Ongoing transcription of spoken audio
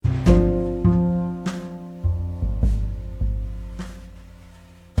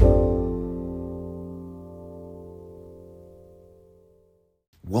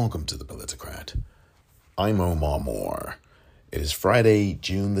welcome to the Politicrat. I'm Omar Moore. It is Friday,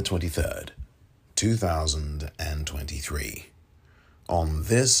 June the 23rd, 2023. On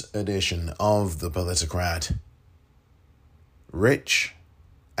this edition of the Politicrat, rich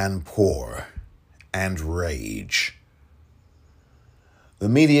and poor and rage. The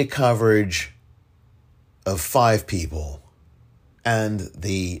media coverage of 5 people and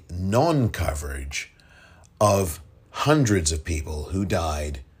the non-coverage of hundreds of people who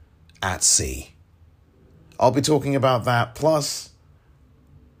died at sea. I'll be talking about that, plus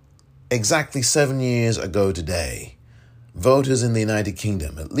exactly 7 years ago today, voters in the United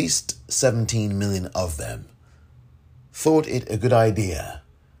Kingdom, at least 17 million of them, thought it a good idea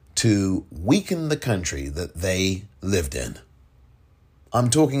to weaken the country that they lived in. I'm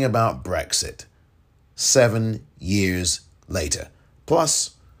talking about Brexit, 7 years later.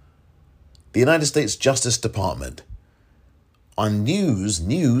 Plus, the United States Justice Department on news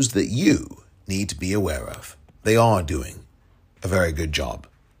that you need to be aware of. They are doing a very good job.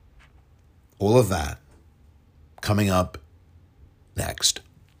 All of that coming up next.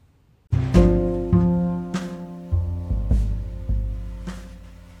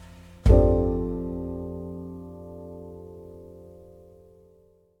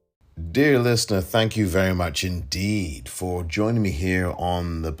 Dear listener, thank you very much indeed for joining me here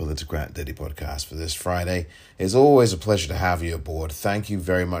on the Politicrat Daily Podcast for this Friday. It's always a pleasure to have you aboard. Thank you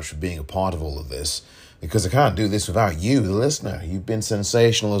very much for being a part of all of this, because I can't do this without you, the listener. You've been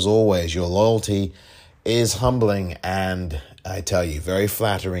sensational as always. Your loyalty is humbling and, I tell you, very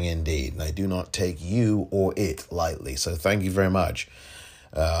flattering indeed. And I do not take you or it lightly. So thank you very much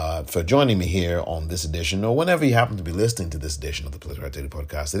for joining me here on this edition, or whenever you happen to be listening to this edition of the Politicrat Daily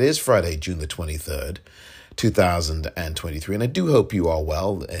Podcast. It is Friday, June the 23rd, 2023, and I do hope you are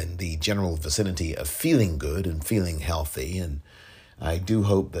well in the general vicinity of feeling good and feeling healthy, and I do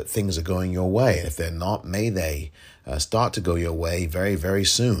hope that things are going your way. If they're not, may they start to go your way very, very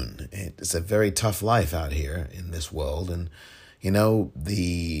soon. It's a very tough life out here in this world, and you know,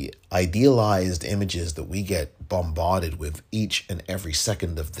 the idealized images that we get bombarded with each and every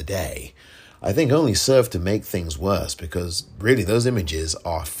second of the day, I think only serve to make things worse, because really those images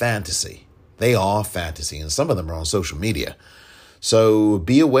are fantasy. They are fantasy, and some of them are on social media. So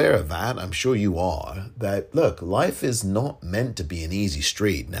be aware of that. I'm sure you are. That, look, life is not meant to be an easy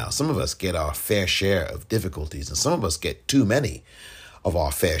street. Now, some of us get our fair share of difficulties, and some of us get too many of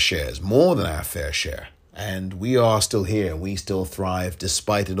our fair shares, more than our fair share. And we are still here. We still thrive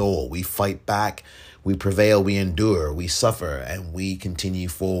despite it all. We fight back. We prevail. We endure. We suffer. And we continue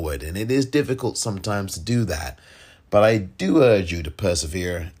forward. And it is difficult sometimes to do that. But I do urge you to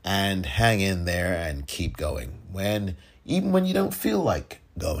persevere and hang in there and keep going. Even when you don't feel like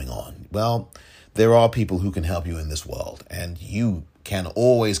going on. Well, there are people who can help you in this world. And you can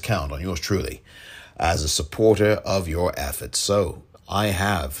always count on yours truly as a supporter of your efforts. So I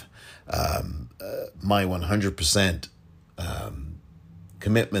have my 100%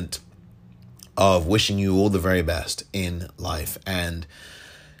 commitment of wishing you all the very best in life. And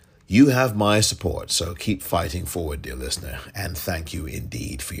you have my support. So keep fighting forward, dear listener. And thank you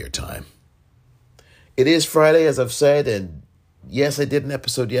indeed for your time. It is Friday, as I've said. And yes, I did an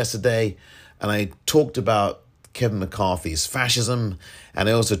episode yesterday. And I talked about Kevin McCarthy's fascism. And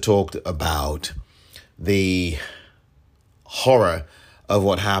I also talked about the horror of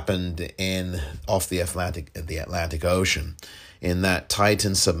what happened off the Atlantic Ocean in that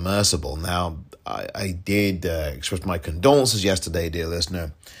Titan submersible. Now, I did express my condolences yesterday, dear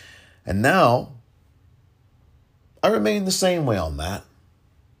listener, and now I remain the same way on that.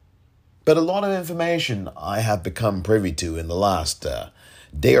 But a lot of information I have become privy to in the last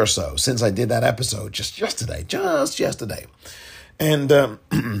day or so since I did that episode just yesterday. And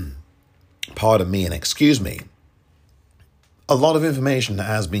pardon me and excuse me. A lot of information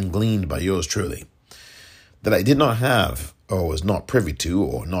has been gleaned by yours truly that I did not have, or was not privy to,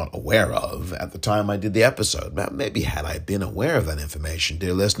 or not aware of at the time I did the episode. Now, maybe had I been aware of that information,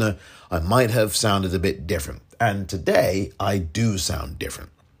 dear listener, I might have sounded a bit different. And today, I do sound different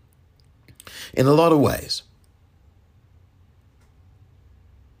in a lot of ways.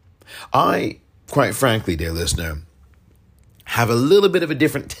 I, quite frankly, dear listener, have a little bit of a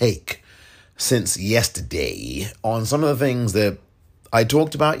different take since yesterday on some of the things that I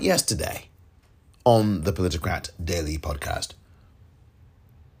talked about yesterday on the Politicrat Daily Podcast.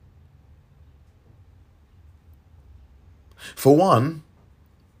 For one,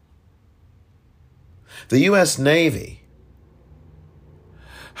 the U.S. Navy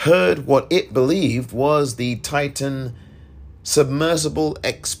heard what it believed was the Titan submersible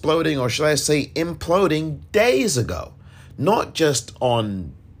exploding, or should I say imploding, days ago. Not just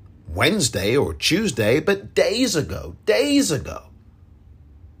on Wednesday or Tuesday, but days ago.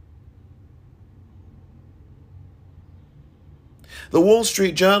 The Wall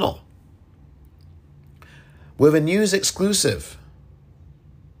Street Journal, with a news exclusive.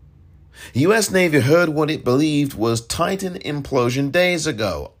 U.S. Navy heard what it believed was Titan implosion days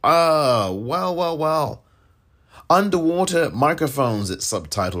ago. Well. Underwater microphones, its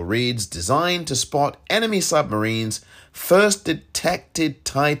subtitle reads, designed to spot enemy submarines, first detected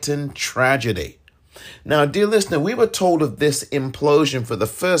Titan tragedy. Now, dear listener, we were told of this implosion for the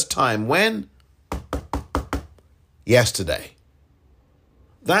first time when? Yesterday.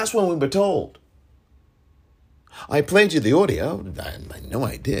 That's when we were told. I played you the audio. I know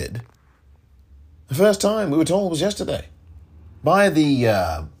I did. The first time we were told was yesterday by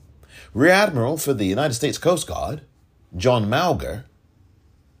the Rear Admiral for the United States Coast Guard, John Malger,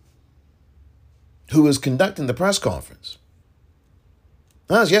 who was conducting the press conference.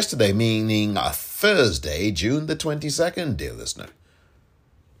 That was yesterday, meaning a Thursday, June the 22nd, dear listener,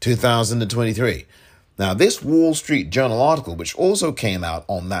 2023. Now, this Wall Street Journal article, which also came out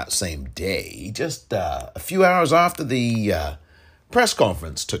on that same day, just a few hours after the press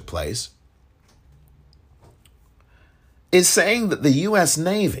conference took place, is saying that the U.S.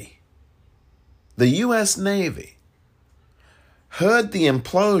 Navy heard the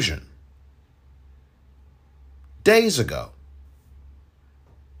implosion days ago.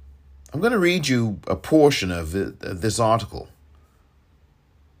 I'm going to read you a portion of this article.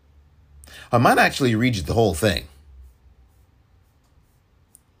 I might actually read you the whole thing.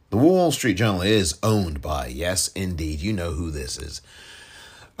 The Wall Street Journal is owned by, yes, indeed, you know who this is,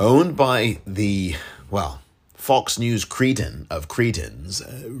 owned by the, Fox News cretin of cretins,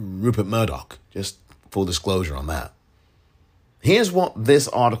 Rupert Murdoch. Just full disclosure on that. Here's what this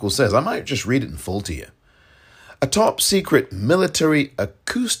article says. I might just read it in full to you. A top secret military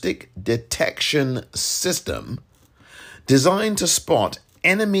acoustic detection system designed to spot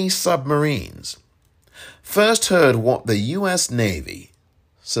enemy submarines first heard what the U.S. Navy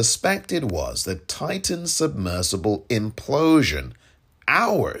suspected was the Titan submersible implosion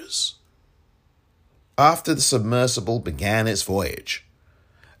hours after the submersible began its voyage,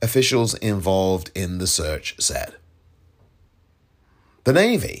 officials involved in the search said. The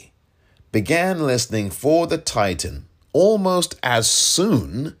Navy began listening for the Titan almost as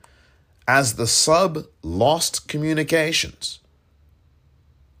soon as the sub lost communications,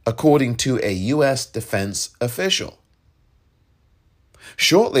 according to a U.S. defense official.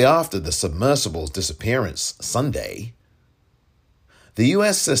 Shortly after the submersible's disappearance Sunday, the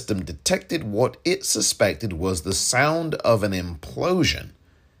U.S. system detected what it suspected was the sound of an implosion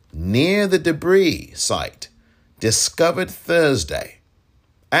near the debris site discovered Thursday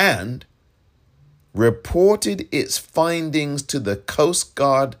and reported its findings to the Coast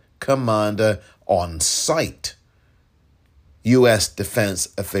Guard commander on site, U.S. defense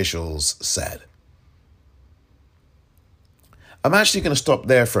officials said. I'm actually going to stop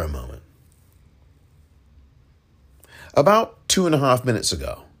there for a moment. About 2.5 minutes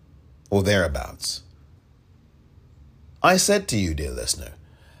ago, or thereabouts, I said to you, dear listener,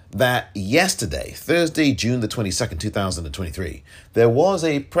 that yesterday, Thursday, June the 22nd, 2023, there was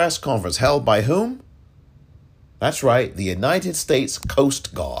a press conference held by whom? That's right, the United States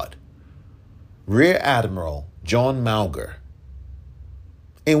Coast Guard, Rear Admiral John Malger,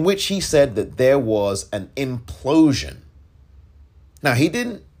 in which he said that there was an implosion. Now, he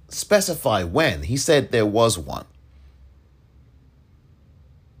didn't specify when. He said there was one.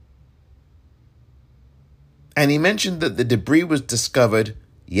 And he mentioned that the debris was discovered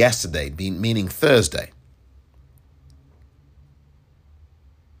yesterday, meaning Thursday.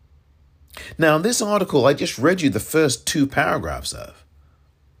 Now, this article I just read you the first 2 paragraphs of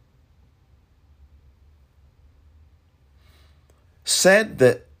said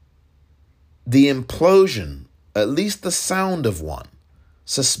that the implosion, at least the sound of one,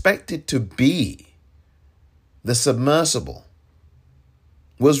 suspected to be the submersible,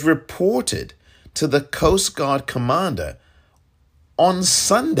 was reported to the Coast Guard commander on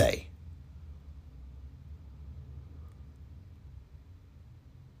Sunday.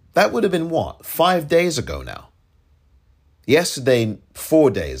 That would have been what? 5 days ago now. Yesterday,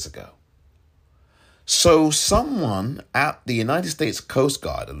 4 days ago. So someone at the United States Coast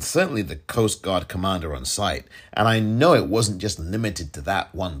Guard, and certainly the Coast Guard commander on site, and I know it wasn't just limited to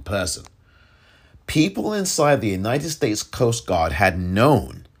that one person, people inside the United States Coast Guard had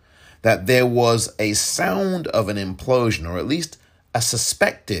known that there was a sound of an implosion, or at least a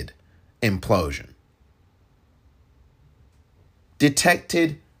suspected implosion,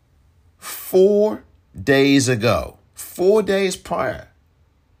 detected 4 days ago, 4 days prior.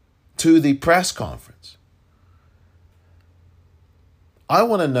 to the press conference. I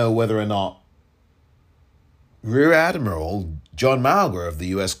want to know whether or not Rear Admiral John Malger of the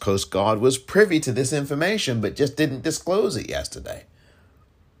U.S. Coast Guard was privy to this information but just didn't disclose it yesterday.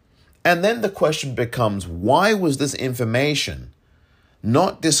 And then the question becomes, why was this information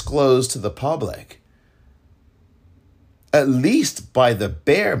not disclosed to the public, at least by the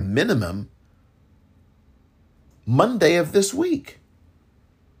bare minimum, Monday of this week?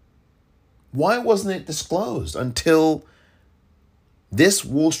 Why wasn't it disclosed until this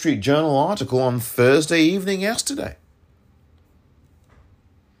Wall Street Journal article on Thursday evening yesterday?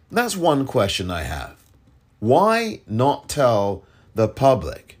 That's one question I have. Why not tell the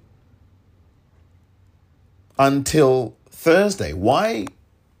public until Thursday? Why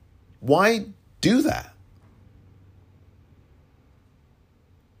do that?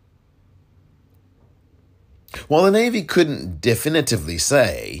 While the Navy couldn't definitively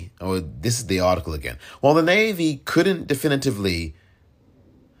say, or this is the article again, while the Navy couldn't definitively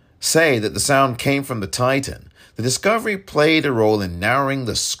say that the sound came from the Titan, the discovery played a role in narrowing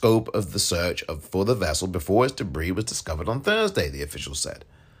the scope of the search for the vessel before its debris was discovered on Thursday, the official said.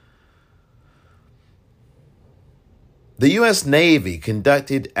 The U.S. Navy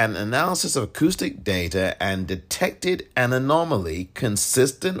conducted an analysis of acoustic data and detected an anomaly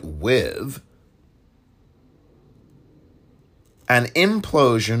consistent with an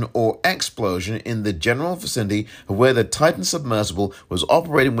implosion or explosion in the general vicinity of where the Titan submersible was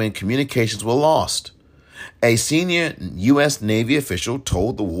operating when communications were lost. A senior U.S. Navy official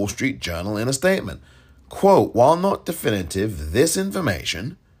told the Wall Street Journal in a statement, quote, "While not definitive, this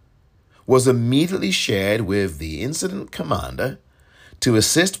information was immediately shared with the incident commander to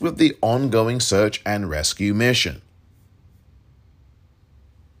assist with the ongoing search and rescue mission."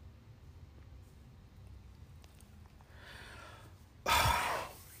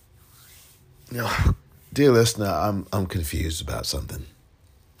 Dear listener, I'm confused about something.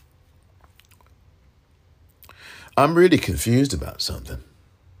 I'm really confused about something.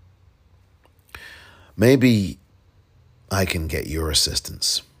 Maybe I can get your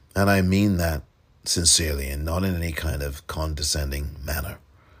assistance. And I mean that sincerely and not in any kind of condescending manner.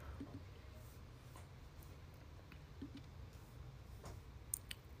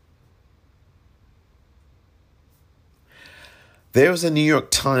 There was a New York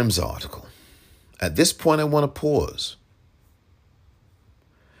Times article. At this point, I want to pause.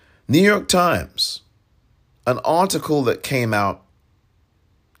 New York Times, an article that came out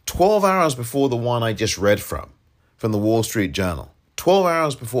 12 hours before the one I just read from the Wall Street Journal. 12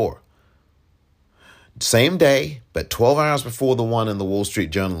 hours before. Same day, but 12 hours before the one in the Wall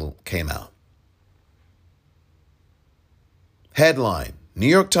Street Journal came out. Headline, New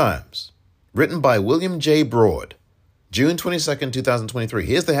York Times, written by William J. Broad, June 22nd, 2023.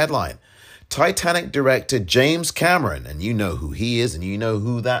 Here's the headline. Titanic director James Cameron, and you know who he is and you know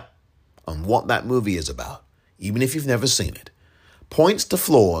who that and what that movie is about, even if you've never seen it, points to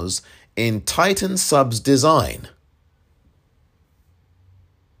flaws in Titan sub's design.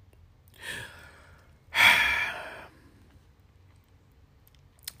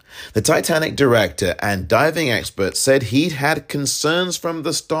 The Titanic director and diving expert said he'd had concerns from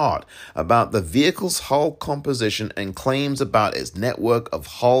the start about the vehicle's hull composition and claims about its network of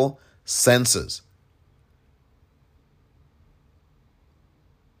hull sensors.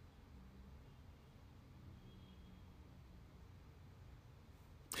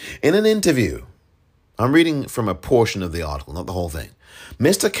 In an interview, I'm reading from a portion of the article, not the whole thing,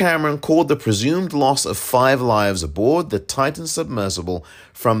 Mr. Cameron called the presumed loss of 5 lives aboard the Titan submersible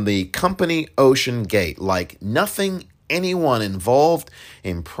from the company Ocean Gate like nothing anyone involved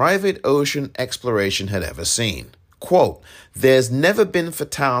in private ocean exploration had ever seen. Quote, "There's never been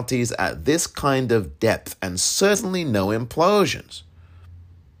fatalities at this kind of depth and certainly no implosions.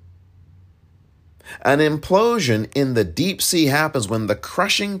 An implosion in the deep sea happens when the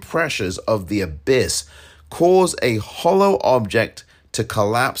crushing pressures of the abyss cause a hollow object to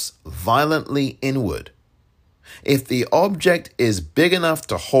collapse violently inward. If the object is big enough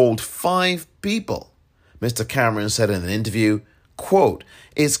to hold 5 people," Mr. Cameron said in an interview, quote,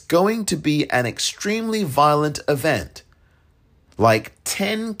 "it's going to be an extremely violent event, like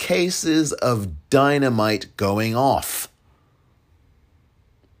 10 cases of dynamite going off."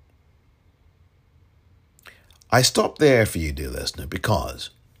 I stop there for you, dear listener,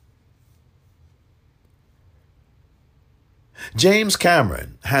 because James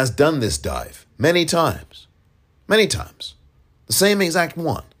Cameron has done this dive many times, the same exact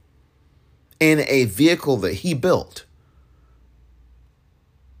one, in a vehicle that he built.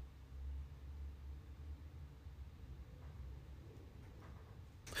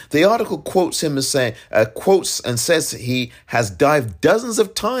 The article quotes him as saying, quotes and says he has dived dozens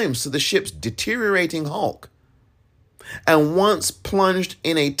of times to the ship's deteriorating hulk and once plunged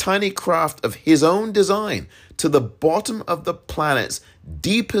in a tiny craft of his own design to the bottom of the planet's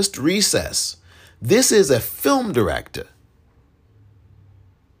deepest recess. This is a film director.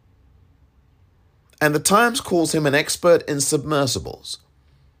 And the Times calls him an expert in submersibles.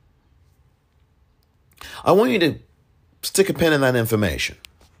 I want you to stick a pin in that information,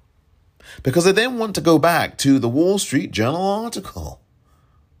 because I then want to go back to the Wall Street Journal article.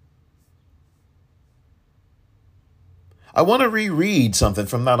 I want to reread something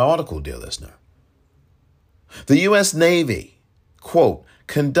from that article, dear listener. The U.S. Navy, quote,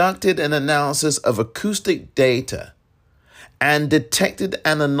 conducted an analysis of acoustic data and detected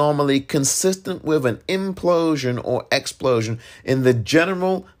an anomaly consistent with an implosion or explosion in the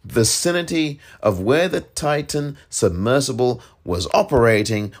general vicinity of where the Titan submersible was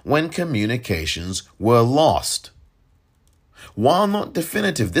operating when communications were lost. While not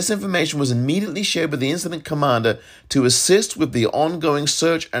definitive, this information was immediately shared with the incident commander to assist with the ongoing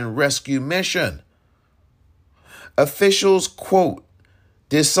search and rescue mission. Officials, quote,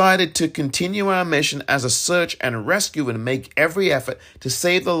 decided to continue our mission as a search and rescue and make every effort to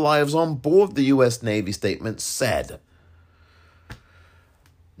save the lives on board, the U.S. Navy statement said.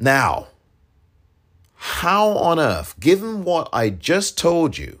 Now, how on earth, given what I just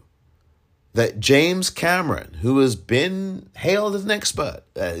told you, that James Cameron, who has been hailed as an expert,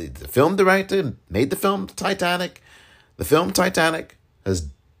 the film director, made the film Titanic, has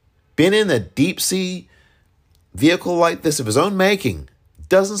been in a deep sea vehicle like this of his own making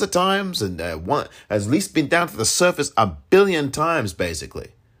dozens of times, and has at least been down to the surface 1 billion times,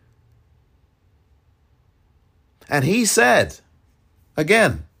 basically. And he said,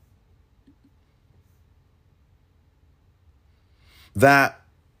 again, that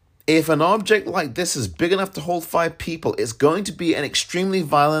if an object like this is big enough to hold 5 people, it's going to be an extremely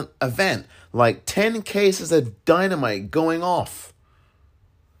violent event, like 10 cases of dynamite going off.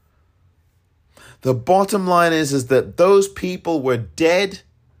 The bottom line is that those people were dead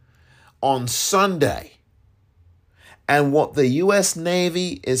on Sunday. And what the U.S.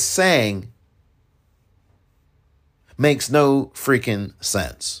 Navy is saying makes no freaking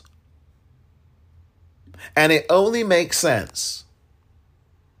sense. And it only makes sense,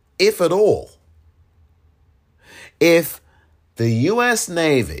 if at all, if the U.S.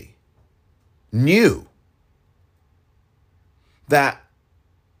 Navy knew that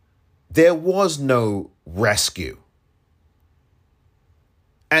there was no rescue.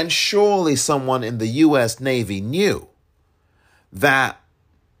 And surely someone in the U.S. Navy knew that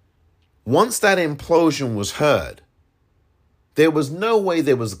once that implosion was heard, there was no way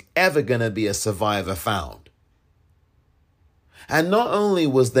there was ever going to be a survivor found. And not only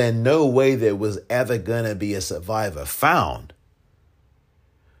was there no way there was ever going to be a survivor found,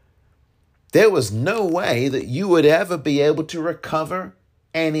 there was no way that you would ever be able to recover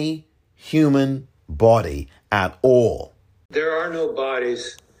any human body at all. There are no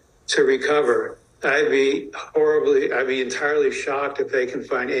bodies to recover. I'd be entirely shocked if they can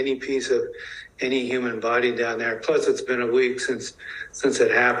find any piece of any human body down there. Plus, it's been a week since it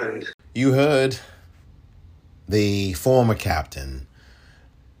happened. You heard the former captain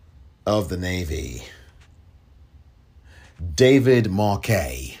of the Navy, David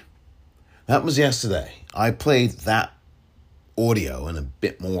Marquet. That was yesterday. I played that audio and a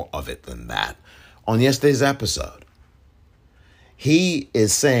bit more of it than that on yesterday's episode. He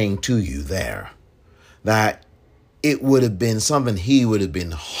is saying to you there that it would have been something he would have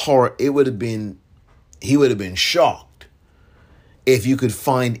been shocked if you could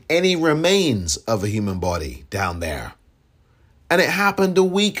find any remains of a human body down there. And it happened a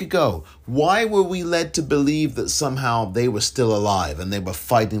week ago. Why were we led to believe that somehow they were still alive and they were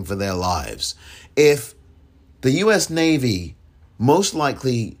fighting for their lives? If the U.S. Navy most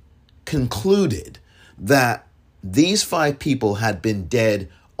likely concluded that these 5 people had been dead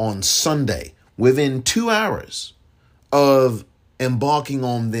on Sunday within 2 hours of embarking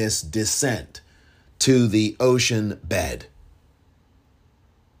on this descent to the ocean bed,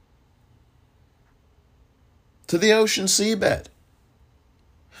 to the ocean seabed.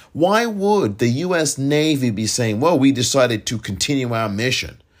 Why would the U.S. Navy be saying, well, we decided to continue our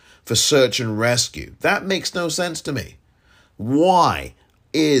mission for search and rescue? That makes no sense to me. Why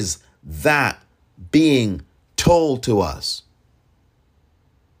is that being told to us?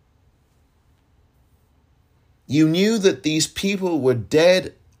 You knew that these people were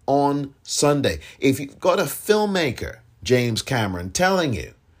dead on Sunday. If you've got a filmmaker, James Cameron, telling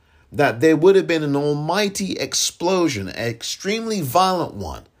you that there would have been an almighty explosion, an extremely violent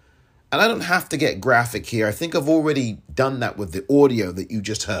one, And I don't have to get graphic here. I think I've already done that with the audio that you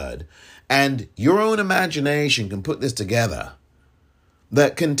just heard. And your own imagination can put this together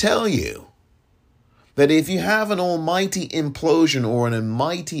that can tell you that if you have an almighty implosion or an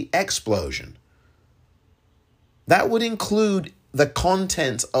almighty explosion, that would include the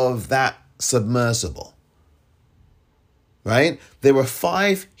contents of that submersible, right? There were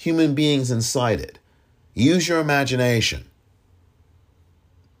 5 human beings inside it. Use your imagination.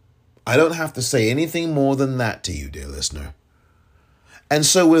 I don't have to say anything more than that to you, dear listener. And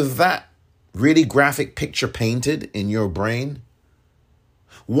so with that really graphic picture painted in your brain,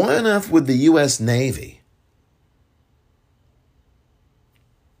 why on earth would the U.S. Navy,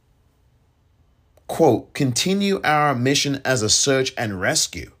 quote, continue our mission as a search and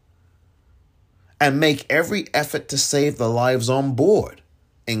rescue and make every effort to save the lives on board,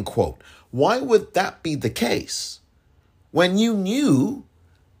 end quote? Why would that be the case when you knew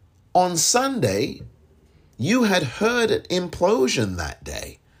on Sunday you had heard an implosion that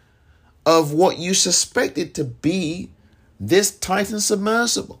day of what you suspected to be this Titan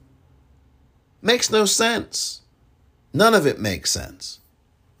submersible? Makes no sense. None of it makes sense.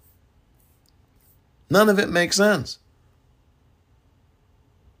 None of it makes sense.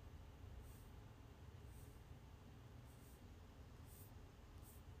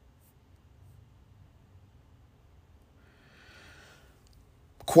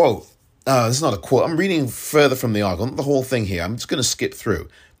 Quote. This is not a quote. I'm reading further from the article, not the whole thing here. I'm just going to skip through.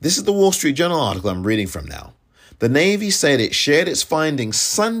 This is the Wall Street Journal article I'm reading from now. The Navy said it shared its findings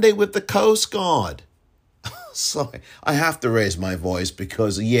Sunday with the Coast Guard. Sorry, I have to raise my voice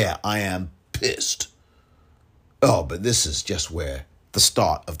because, yeah, I am pissed. Oh, but this is just where the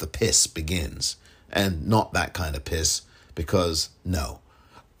start of the piss begins. And not that kind of piss, because, no,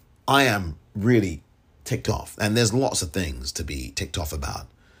 I am really ticked off. And there's lots of things to be ticked off about.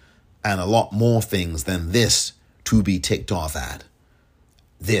 And a lot more things than this to be ticked off at.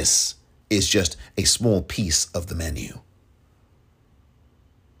 This is just a small piece of the menu.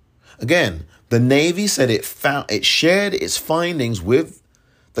 Again, the Navy said it shared its findings with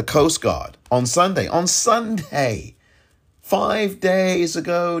the Coast Guard on Sunday. On Sunday, 5 days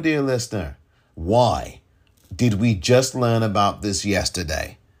ago, dear listener. Why did we just learn about this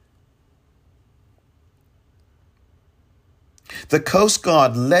yesterday? The Coast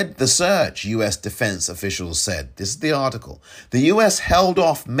Guard led the search, U.S. defense officials said. This is the article. The U.S. held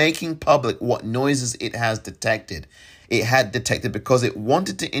off making public what noises it had detected because it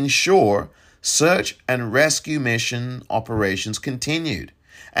wanted to ensure search and rescue mission operations continued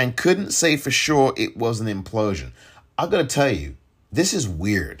and couldn't say for sure it was an implosion. I've got to tell you, this is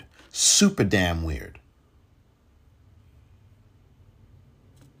weird. Super damn weird.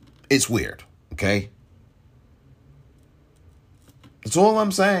 It's weird, okay? That's all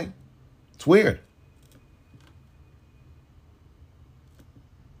I'm saying. It's weird.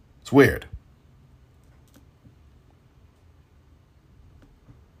 It's weird.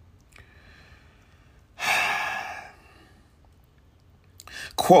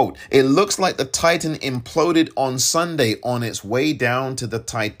 Quote, it looks like the Titan imploded on Sunday on its way down to the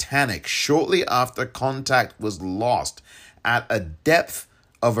Titanic shortly after contact was lost at a depth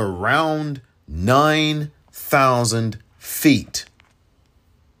of around 9,000 feet.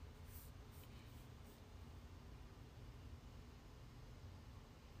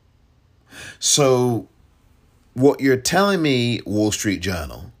 So what you're telling me, Wall Street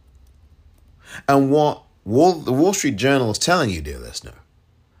Journal, and what the Wall Street Journal is telling you, dear listener,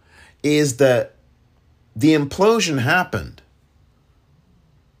 is that the implosion happened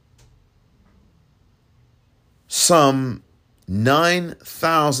some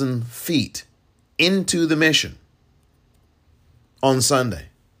 9,000 feet into the mission on Sunday.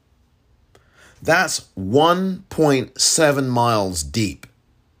 That's 1.7 miles deep.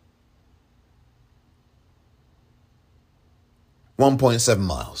 1.7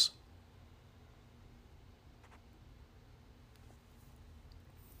 miles.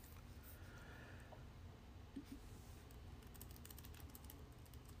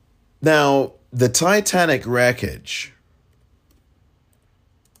 Now, the Titanic wreckage,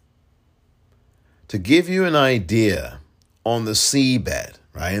 to give you an idea on the seabed,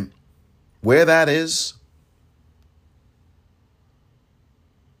 right, where that is,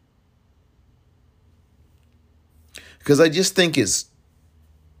 because I just think it's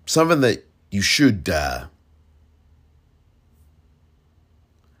something that you should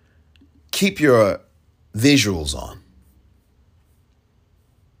keep your visuals on.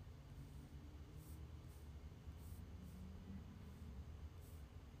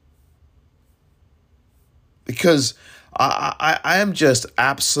 because I am just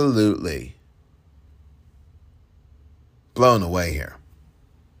absolutely blown away here.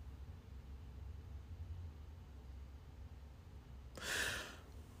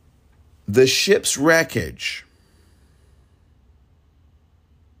 The ship's wreckage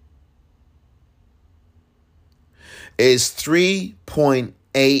is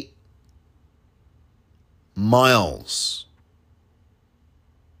 3.8 miles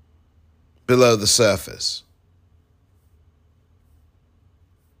below the surface.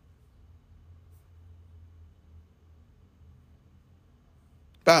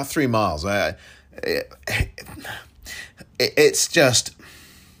 About 3 miles. It's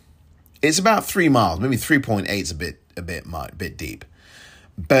about 3 miles. Maybe 3.8 is a bit deep,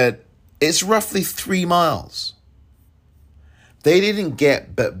 but it's roughly 3 miles. They didn't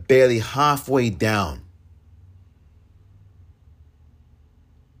get but barely halfway down.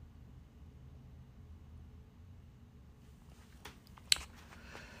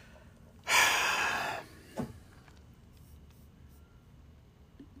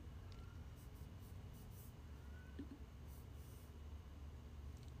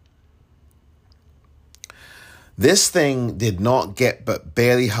 This thing did not get but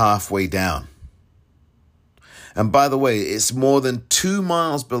barely halfway down. And by the way, it's more than 2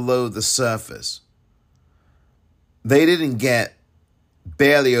 miles below the surface. They didn't get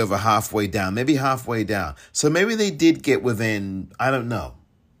barely over halfway down, maybe halfway down. So maybe they did get within, I don't know.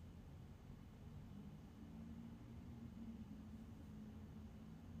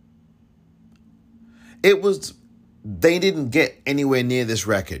 They didn't get anywhere near this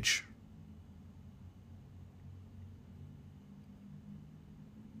wreckage.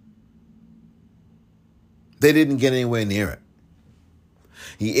 They didn't get anywhere near it.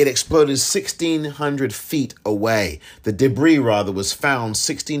 It exploded 1,600 feet away. The debris, was found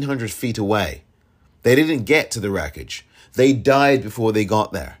 1,600 feet away. They didn't get to the wreckage. They died before they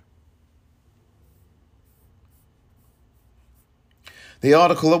got there. The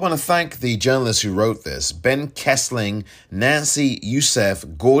article, I want to thank the journalists who wrote this: Ben Kessling, Nancy Youssef,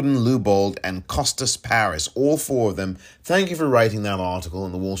 Gordon Lubold, and Costas Paris. All four of them. Thank you for writing that article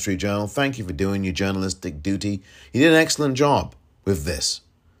in the Wall Street Journal. Thank you for doing your journalistic duty. You did an excellent job with this.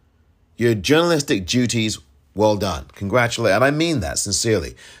 Your journalistic duties, well done. Congratulations. And I mean that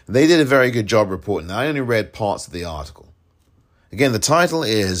sincerely. They did a very good job reporting. I only read parts of the article. Again, the title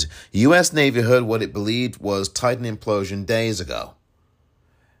is U.S. Navy heard what it believed was Titan implosion days ago.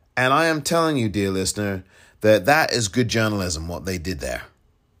 And I am telling you, dear listener, that is good journalism, what they did there.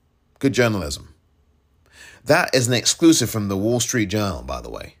 Good journalism. That is an exclusive from the Wall Street Journal, by the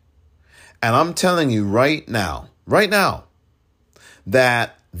way. And I'm telling you right now,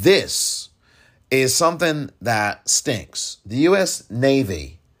 that this is something that stinks. The U.S.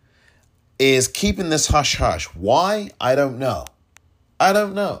 Navy is keeping this hush-hush. Why? I don't know.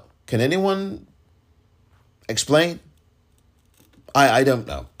 Can anyone explain? I don't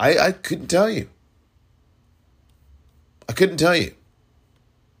know. I couldn't tell you. I couldn't tell you.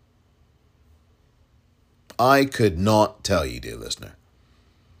 I could not tell you, dear listener.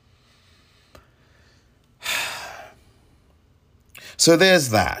 So there's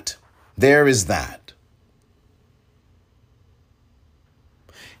that. There is that.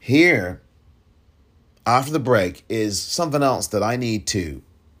 Here, after the break, is something else that I need to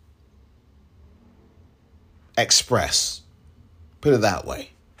express. Put it that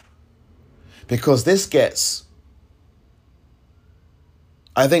way. Because this gets,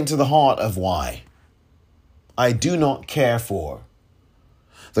 I think, to the heart of why I do not care for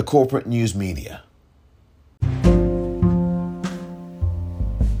the corporate news media.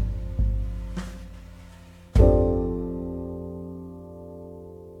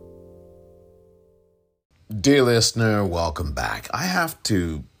 Dear listener, welcome back. I have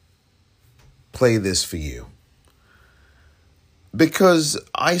to play this for you. Because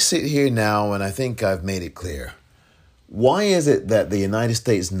I sit here now and I think I've made it clear. Why is it that the United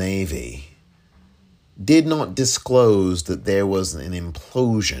States Navy did not disclose that there was an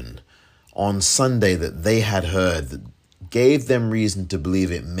implosion on Sunday that they had heard that gave them reason to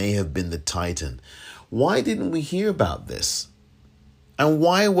believe it may have been the Titan? Why didn't we hear about this? And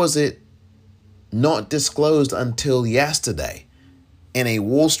why was it not disclosed until yesterday in a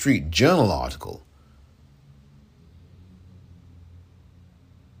Wall Street Journal article?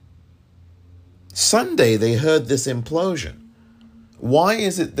 Sunday, they heard this implosion. Why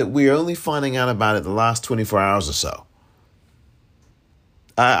is it that we're only finding out about it the last 24 hours or so?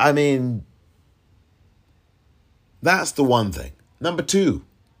 I mean, that's the one thing. Number two,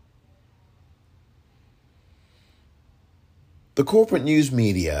 the corporate news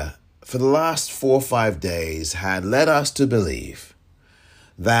media for the last 4 or 5 days had led us to believe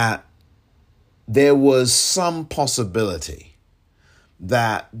that there was some possibility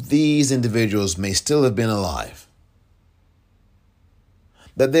that these individuals may still have been alive.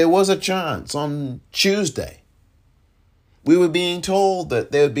 That there was a chance on Tuesday. We were being told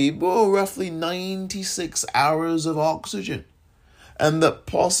that there would be roughly 96 hours of oxygen. And that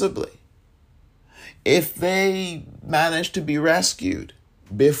possibly, if they managed to be rescued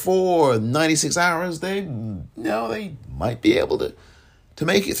before 96 hours, they might be able to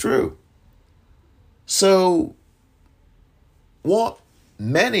make it through. So, what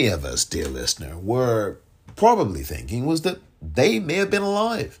many of us, dear listener, were probably thinking was that they may have been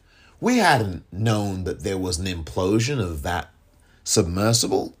alive. We hadn't known that there was an implosion of that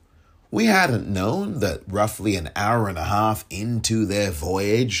submersible. We hadn't known that roughly an hour and a half into their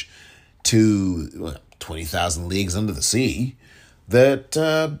voyage to 20,000 leagues under the sea, that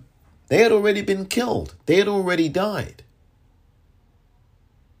they had already been killed. They had already died.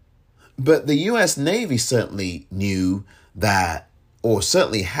 But the U.S. Navy certainly knew that, or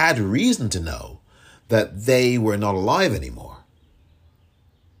certainly had reason to know, that they were not alive anymore.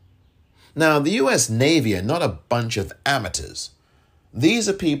 Now, the U.S. Navy are not a bunch of amateurs. These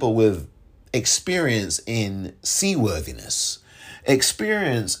are people with experience in seaworthiness,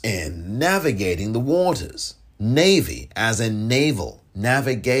 experience in navigating the waters, Navy as in naval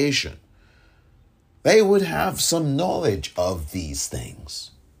navigation. They would have some knowledge of these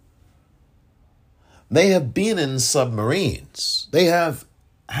things. They have been in submarines. They have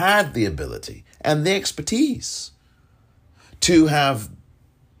had the ability and the expertise to have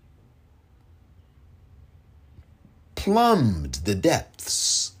plumbed the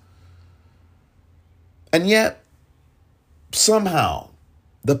depths. And yet, somehow,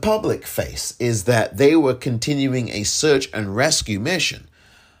 the public face is that they were continuing a search and rescue mission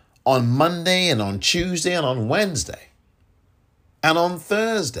on Monday and on Tuesday and on Wednesday and on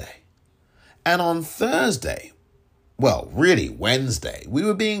Thursday. And on Thursday, well, really Wednesday, we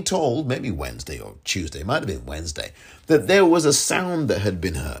were being told, maybe Wednesday or Tuesday, might have been Wednesday, that there was a sound that had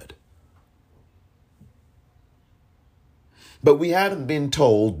been heard. But we hadn't been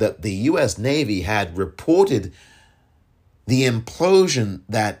told that the U.S. Navy had reported the implosion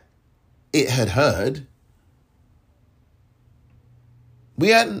that it had heard. We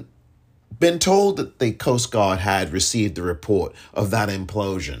hadn't been told that the Coast Guard had received the report of that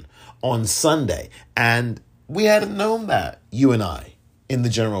implosion on Sunday. And we hadn't known that, you and I, in the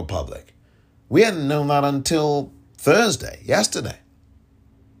general public. We hadn't known that until Thursday, yesterday.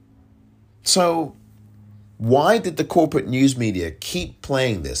 So why did the corporate news media keep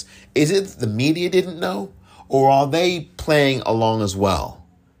playing this? Is it that the media didn't know? Or are they playing along as well?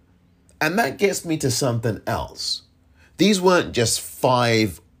 And that gets me to something else. These weren't just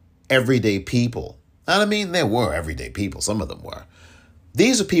 5 everyday people. And I mean, there were everyday people. Some of them were.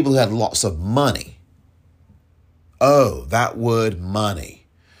 These are people who had lots of money. Oh, that word money.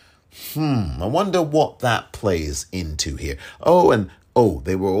 I wonder what that plays into here.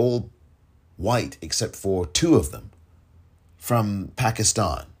 They were all white except for 2 of them from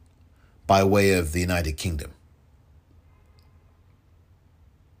Pakistan by way of the United Kingdom.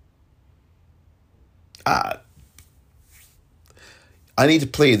 I need to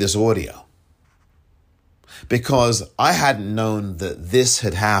play this audio because I hadn't known that this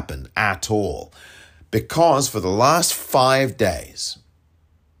had happened at all. Because for the last 5 days,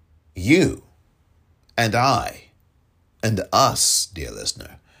 you and I and us, dear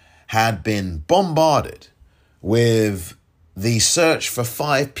listener, had been bombarded with the search for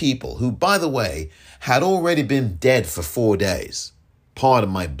 5 people who, by the way, had already been dead for 4 days. Part of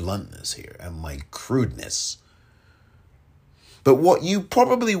my bluntness here and my crudeness. But what you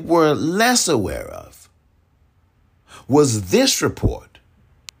probably were less aware of was this report.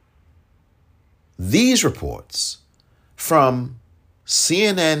 These reports from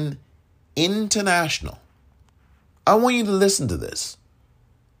CNN International. I want you to listen to this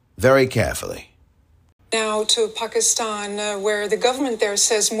very carefully. Now to Pakistan, where the government there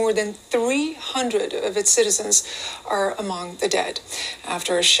says more than 300 of its citizens are among the dead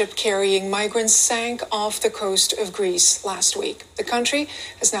after a ship carrying migrants sank off the coast of Greece last week. The country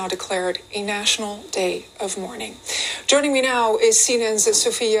has now declared a national day of mourning. Joining me now is CNN's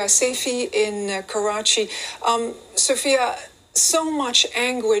Sophia Saifi in Karachi. Sophia, so much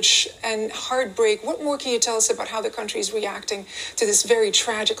anguish and heartbreak. What more can you tell us about how the country is reacting to this very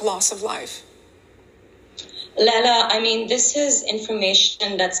tragic loss of life? Lala, I mean, this is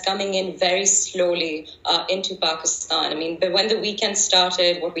information that's coming in very slowly into Pakistan. I mean, but when the weekend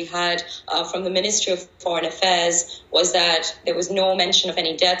started, what we had from the Ministry of Foreign Affairs was that there was no mention of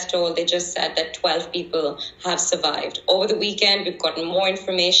any death toll. They just said that 12 people have survived. Over the weekend, we've gotten more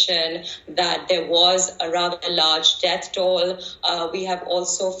information that there was a rather large death toll. We have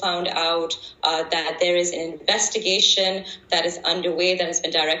also found out that there is an investigation that is underway that has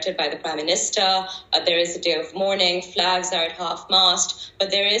been directed by the Prime Minister. There is a day of mourning, flags are at half-mast, but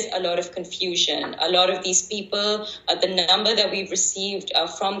there is a lot of confusion. A lot of these people, the number that we've received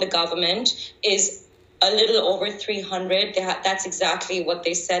from the government is a little over 300. That's exactly what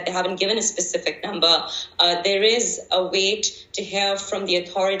they said. They haven't given a specific number. There is a wait to hear from the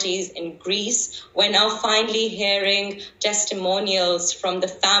authorities in Greece. We're now finally hearing testimonials from the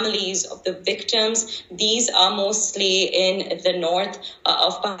families of the victims. These are mostly in the north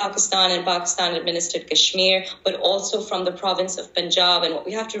of Pakistan and Pakistan-administered Kashmir, but also from the province of Punjab. And what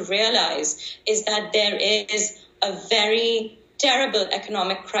we have to realize is that there is a very terrible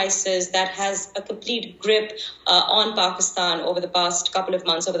economic crisis that has a complete grip on Pakistan over the past couple of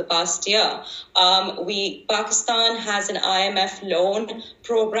months, over the past year. Pakistan has an IMF loan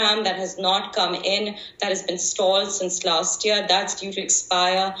program that has not come in, that has been stalled since last year. That's due to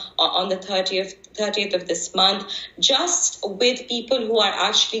expire on the 30th of this month. Just with people who are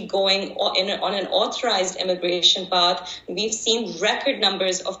actually going on an authorized immigration path, we've seen record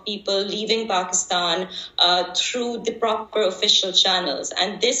numbers of people leaving Pakistan through the proper official channels.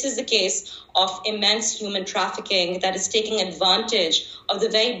 And this is the case of immense human trafficking that is taking advantage of the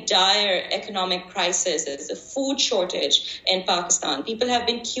very dire economic crisis. There's a food shortage in Pakistan. People have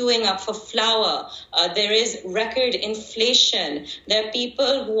been queuing up for flour. There is record inflation. There are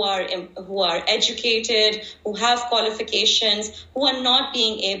people who are educated, who have qualifications, who are not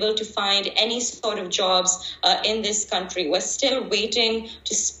being able to find any sort of jobs in this country. We're still waiting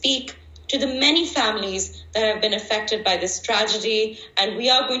to speak to the many families that have been affected by this tragedy. And we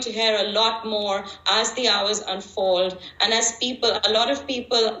are going to hear a lot more as the hours unfold. And as a lot of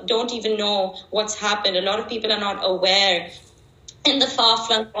people don't even know what's happened. A lot of people are not aware in the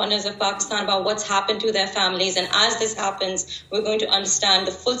far-flung corners of Pakistan about what's happened to their families. And as this happens, we're going to understand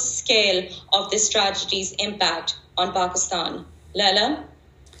the full scale of this tragedy's impact on Pakistan. Laila?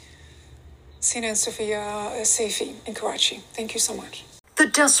 Sina Sophia Saifi in Karachi. Thank you so much. The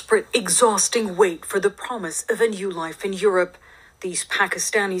desperate, exhausting wait for the promise of a new life in Europe. These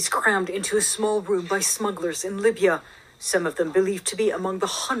Pakistanis crammed into a small room by smugglers in Libya, some of them believed to be among the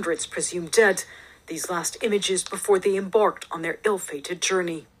hundreds presumed dead. These last images before they embarked on their ill-fated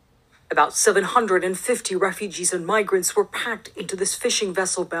journey. About 750 refugees and migrants were packed into this fishing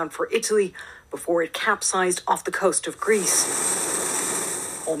vessel bound for Italy before it capsized off the coast of Greece.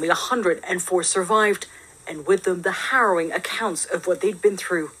 Only 104 survived, and with them the harrowing accounts of what they'd been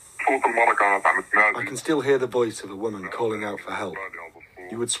through. I can still hear the voice of a woman calling out for help.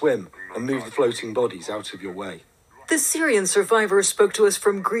 You would swim and move the floating bodies out of your way. The Syrian survivor spoke to us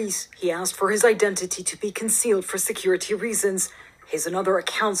from Greece. He asked for his identity to be concealed for security reasons. His and other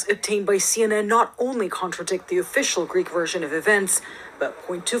accounts obtained by CNN not only contradict the official Greek version of events, but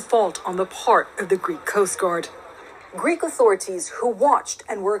point to fault on the part of the Greek Coast Guard. Greek authorities, who watched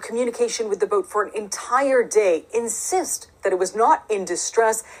and were in communication with the boat for an entire day, insist that it was not in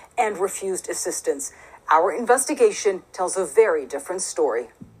distress and refused assistance. Our investigation tells a very different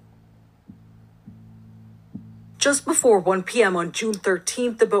story. Just before 1 p.m. on June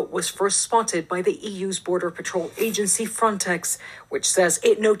 13th, the boat was first spotted by the EU's border patrol agency Frontex, which says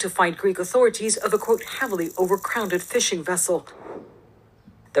it notified Greek authorities of a, quote, heavily overcrowded fishing vessel.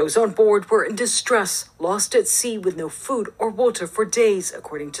 Those on board were in distress, lost at sea with no food or water for days,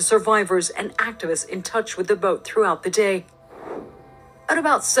 according to survivors and activists in touch with the boat throughout the day. At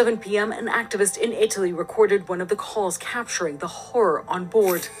about 7 p.m., an activist in Italy recorded one of the calls capturing the horror on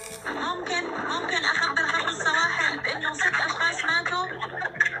board.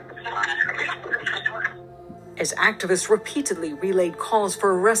 As activists repeatedly relayed calls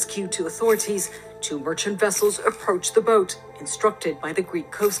for a rescue to authorities, 2 merchant vessels approached the boat, instructed by the Greek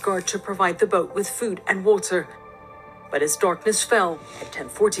Coast Guard to provide the boat with food and water. But as darkness fell, at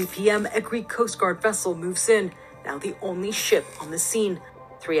 10:40 p.m., a Greek Coast Guard vessel moves in, now the only ship on the scene.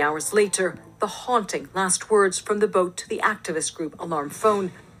 3 hours later, the haunting last words from the boat to the activist group alarm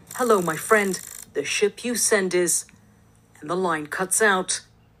phone. "Hello, my friend. The ship you send is..." And the line cuts out.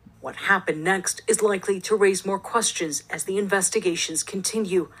 What happened next is likely to raise more questions as the investigations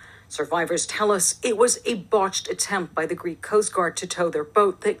continue. Survivors tell us it was a botched attempt by the Greek Coast Guard to tow their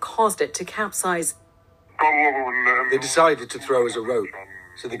boat that caused it to capsize. They decided to throw us a rope,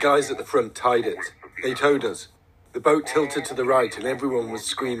 so the guys at the front tied it. They towed us. The boat tilted to the right and everyone was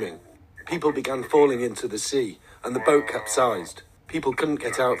screaming. People began falling into the sea and the boat capsized. People couldn't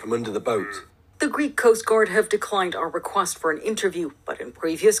get out from under the boat. The Greek Coast Guard have declined our request for an interview, but in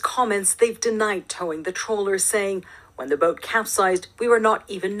previous comments, they've denied towing the trawler, saying, when the boat capsized, we were not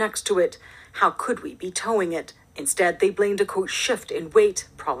even next to it. How could we be towing it? Instead, they blamed a, quote, shift in weight,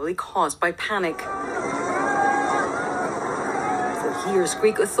 probably caused by panic. For years,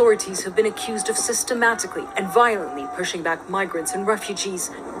 Greek authorities have been accused of systematically and violently pushing back migrants and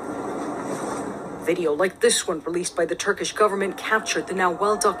refugees. Video like this one released by the Turkish government captured the now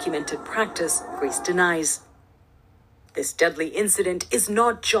well-documented practice Greece denies. This deadly incident is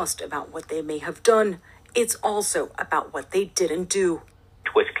not just about what they may have done, it's also about what they didn't do.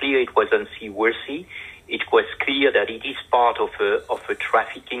 It was clear it was unseaworthy. It was clear that it is part of a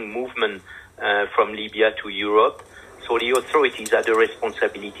trafficking movement from Libya to Europe. So the authorities had a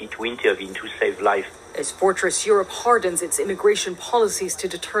responsibility to intervene to save life. As Fortress Europe hardens its immigration policies to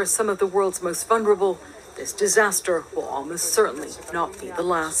deter some of the world's most vulnerable, this disaster will almost certainly not be the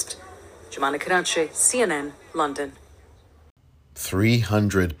last. Jemana Karache, CNN, London.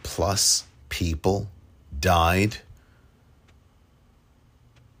 300 plus people died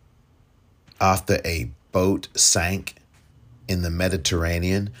after a boat sank in the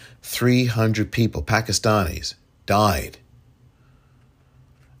Mediterranean. 300 people, Pakistanis, died.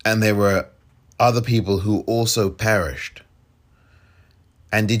 And there were other people who also perished.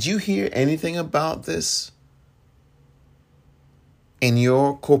 And did you hear anything about this in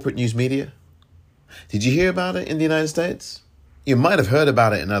your corporate news media? Did you hear about it in the United States? You might have heard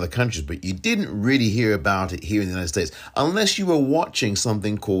about it in other countries, but you didn't really hear about it here in the United States, unless you were watching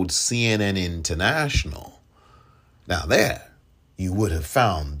something called CNN International. Now there, you would have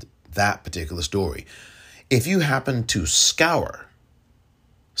found that particular story. If you happen to scour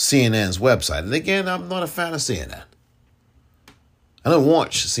CNN's website, and again, I'm not a fan of CNN. I don't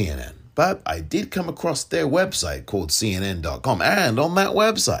watch CNN, but I did come across their website called CNN.com, and on that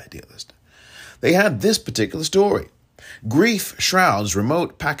website, dear listener, they had this particular story. Grief shrouds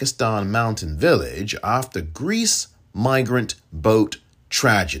remote Pakistan mountain village after Greece migrant boat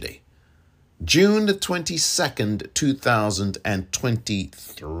tragedy. June the 22nd,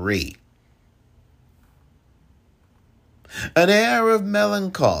 2023. An air of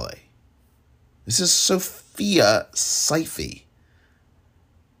melancholy. This is Sophia Saifi,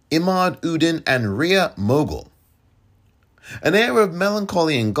 Imad Udin, and Ria Mogul. An air of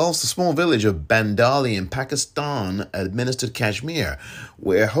melancholy engulfs the small village of Bandali in Pakistan-administered Kashmir,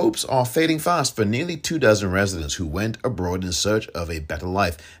 where hopes are fading fast for nearly 24 residents who went abroad in search of a better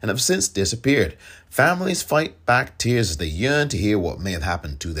life and have since disappeared. Families fight back tears as they yearn to hear what may have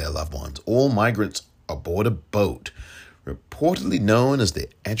happened to their loved ones. All migrants aboard a boat, reportedly known as the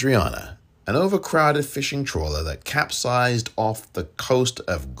Adriana, an overcrowded fishing trawler that capsized off the coast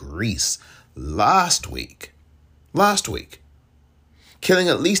of Greece last week, killing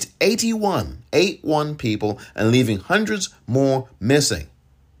at least 81 people and leaving hundreds more missing.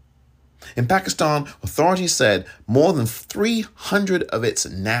 In Pakistan, authorities said more than 300 of its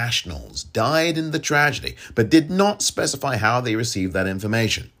nationals died in the tragedy, but did not specify how they received that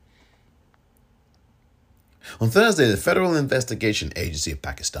information. On Thursday, the Federal Investigation Agency of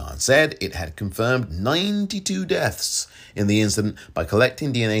Pakistan said it had confirmed 92 deaths in the incident by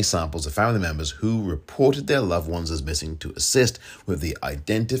collecting DNA samples of family members who reported their loved ones as missing to assist with the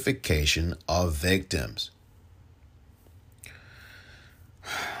identification of victims.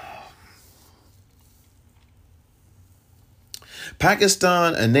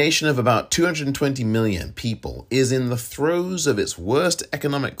 Pakistan, a nation of about 220 million people, is in the throes of its worst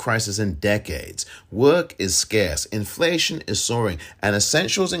economic crisis in decades. Work is scarce, inflation is soaring, and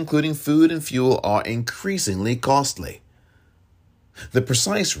essentials including food and fuel are increasingly costly. The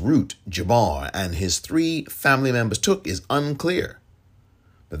precise route Jabbar and his 3 family members took is unclear,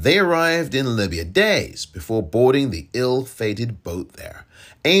 but they arrived in Libya days before boarding the ill-fated boat there,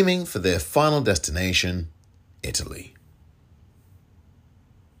 aiming for their final destination, Italy.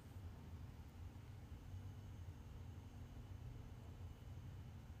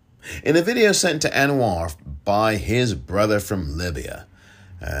 In a video sent to Anwar by his brother from Libya,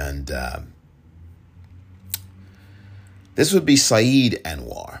 and this would be Saeed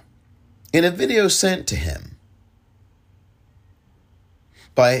Anwar. In a video sent to him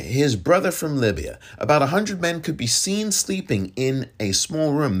by his brother from Libya, about 100 men could be seen sleeping in a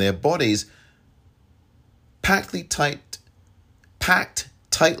small room, their bodies packed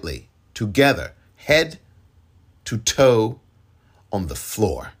tightly together, head to toe on the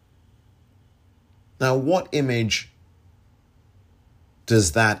floor. Now, what image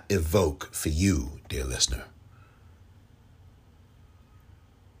does that evoke for you, dear listener?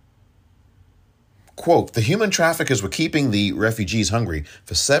 Quote, the human traffickers were keeping the refugees hungry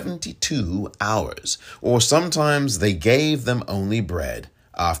for 72 hours, or sometimes they gave them only bread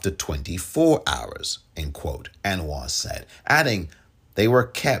after 24 hours, end quote, Anwar said, adding they were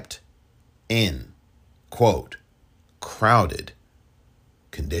kept in, quote, crowded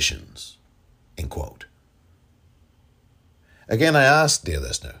conditions, end quote. Again, I ask, dear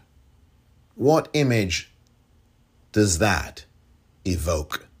listener, what image does that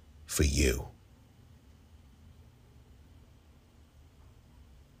evoke for you?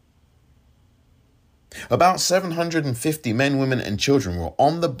 About 750 men, women, and children were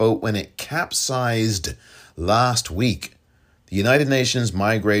on the boat when it capsized last week, the United Nations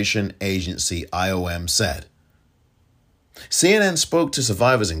Migration Agency, IOM, said. CNN spoke to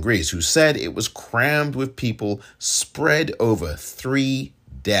survivors in Greece who said it was crammed with people spread over 3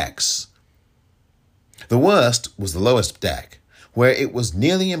 decks. The worst was the lowest deck, where it was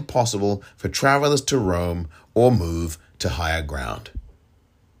nearly impossible for travelers to roam or move to higher ground.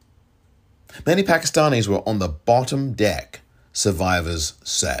 Many Pakistanis were on the bottom deck, survivors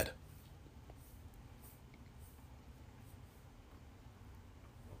said.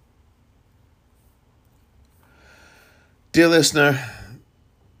 Dear listener,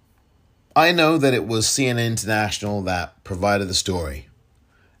 I know that it was CNN International that provided the story.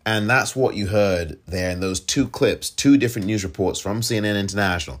 And that's what you heard there in those 2 clips, 2 different news reports from CNN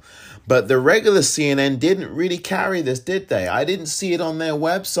International. But the regular CNN didn't really carry this, did they? I didn't see it on their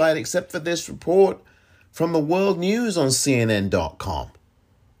website except for this report from the World News on CNN.com.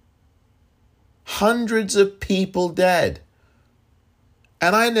 Hundreds of people dead.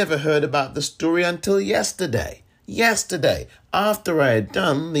 And I never heard about the story until yesterday. Yesterday, after I had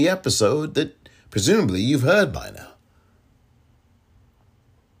done the episode that presumably you've heard by now.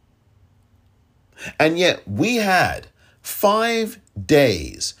 And yet we had 5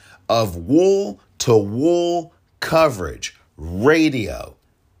 days of wall-to-wall coverage, radio,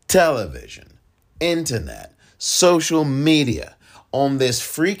 television, internet, social media on this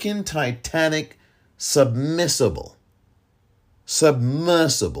freaking Titanic submersible,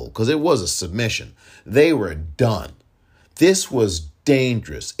 because it was a submission. They were done. This was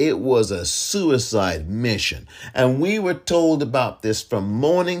dangerous. It was a suicide mission. And we were told about this from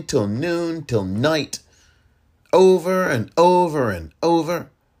morning till noon till night, over and over and over.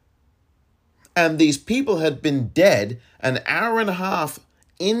 And these people had been dead an hour and a half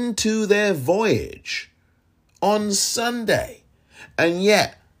into their voyage on Sunday. And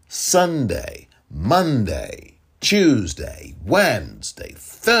yet, Sunday, Monday, Tuesday, Wednesday,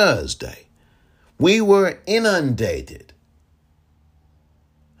 Thursday, we were inundated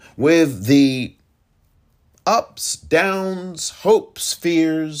with the ups, downs, hopes,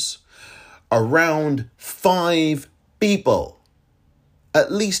 fears around 5 people,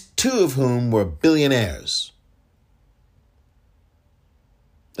 at least 2 of whom were billionaires.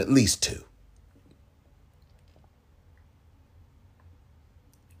 At least 2.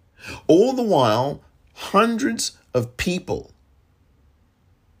 All the while, hundreds of people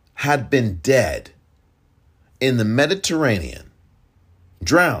had been dead in the Mediterranean,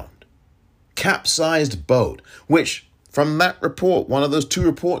 drowned, capsized boat, which from that report, one of those 2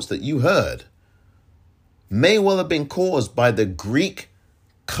 reports that you heard, may well have been caused by the Greek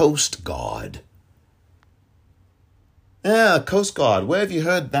Coast Guard. Coast Guard. Where have you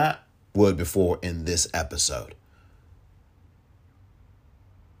heard that word before in this episode?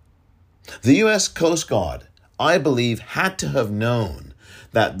 The U.S. Coast Guard, I believe, had to have known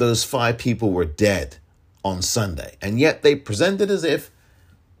that those 5 people were dead on Sunday, and yet they presented as if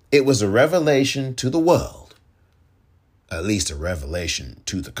it was a revelation to the world, at least a revelation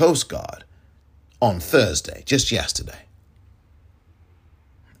to the Coast Guard, on Thursday, just yesterday.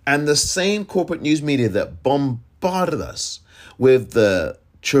 And the same corporate news media that bombarded us with the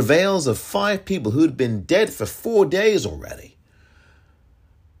travails of 5 people who'd been dead for 4 days already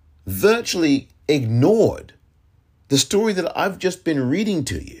virtually ignored the story that I've just been reading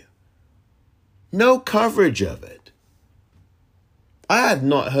to you. No coverage of it. I had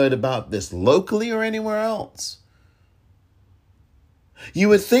not heard about this locally or anywhere else. You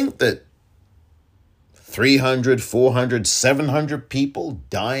would think that 300, 400, 700 people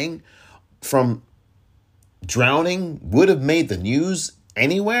dying from drowning would have made the news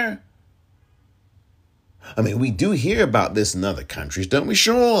anywhere. I mean, we do hear about this in other countries, don't we?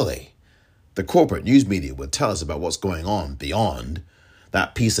 Surely the corporate news media would tell us about what's going on beyond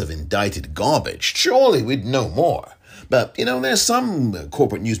that piece of indicted garbage. Surely we'd know more. But, there's some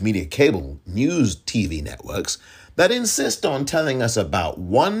corporate news media, cable news TV networks that insist on telling us about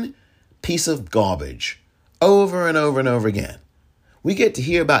one piece of garbage over and over and over again. We get to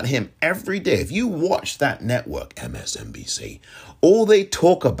hear about him every day. If you watch that network, MSNBC, all they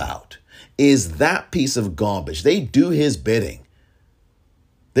talk about is that piece of garbage. They do his bidding.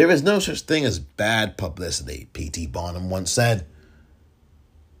 There is no such thing as bad publicity, P.T. Barnum once said.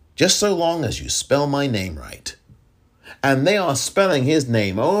 Just so long as you spell my name right. And they are spelling his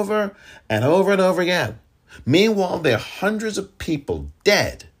name over and over and over again. Meanwhile, there are hundreds of people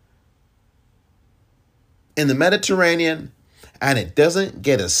dead in the Mediterranean, and it doesn't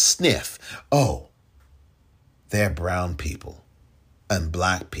get a sniff. Oh, they're brown people and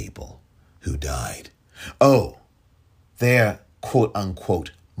black people who died. Oh, they're quote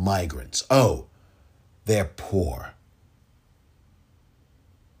unquote migrants. Oh, they're poor.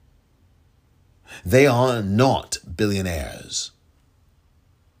 They are not billionaires.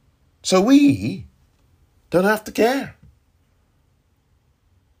 So we don't have to care.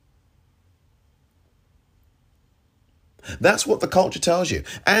 That's what the culture tells you.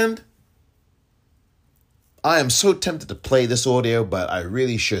 And I am so tempted to play this audio, but I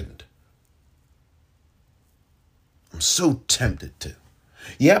really shouldn't. I'm so tempted to.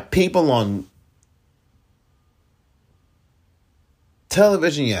 Yeah, people on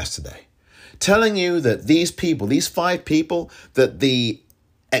television yesterday telling you that these people, these 5 people, that the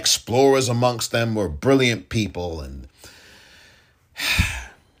explorers amongst them were brilliant people. And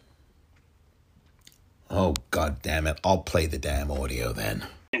oh, God damn it. I'll play the damn audio then.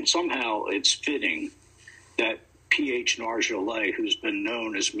 And somehow it's fitting that P.H. Nigel, who's been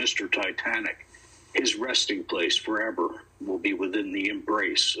known as Mr. Titanic, his resting place forever will be within the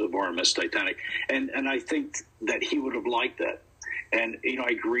embrace of RMS Titanic. And I think that he would have liked that. And,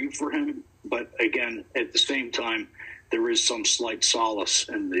 I grieve for him. But again, at the same time, there is some slight solace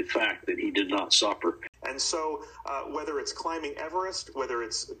in the fact that he did not suffer. And so whether it's climbing Everest, whether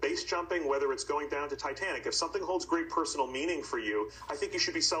it's base jumping, whether it's going down to Titanic, if something holds great personal meaning for you, I think you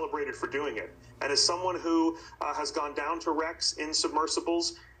should be celebrated for doing it. And as someone who has gone down to wrecks in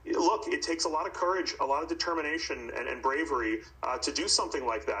submersibles, look, it takes a lot of courage, a lot of determination and bravery to do something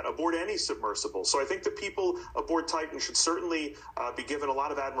like that aboard any submersible. So I think the people aboard Titan should certainly be given a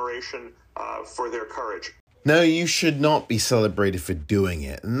lot of admiration for their courage. No, you should not be celebrated for doing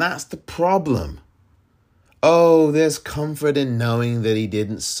it. And that's the problem. Oh, there's comfort in knowing that he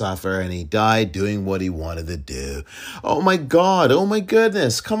didn't suffer and he died doing what he wanted to do. Oh my God, oh my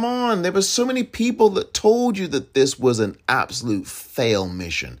goodness, come on. There were so many people that told you that this was an absolute fail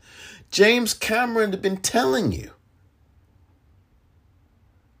mission. James Cameron had been telling you.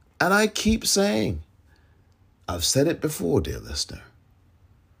 And I keep saying, I've said it before, dear listener.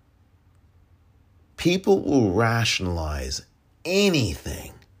 People will rationalize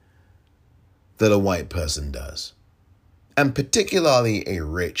anything that a white person does. And particularly a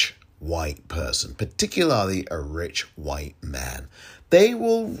rich white person, particularly a rich white man. They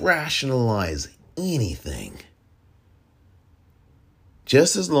will rationalize anything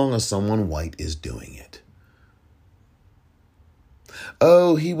just as long as someone white is doing it.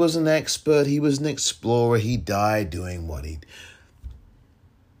 Oh, he was an expert, he was an explorer, he died doing what he...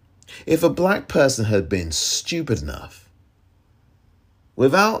 If a black person had been stupid enough,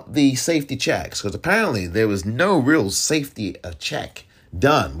 without the safety checks, because apparently there was no real safety check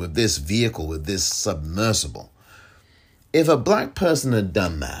done with this vehicle, with this submersible. If a black person had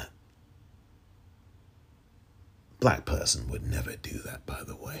done that, black person would never do that, by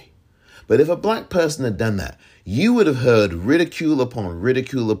the way. But if a black person had done that, you would have heard ridicule upon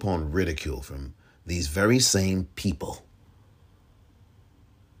ridicule upon ridicule from these very same people.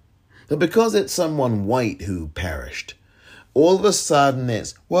 But because it's someone white who perished, all of a sudden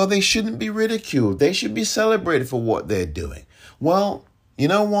it's, well, they shouldn't be ridiculed. They should be celebrated for what they're doing. Well, you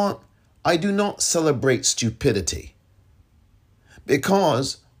know what? I do not celebrate stupidity.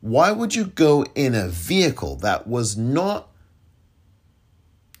 Because why would you go in a vehicle that was not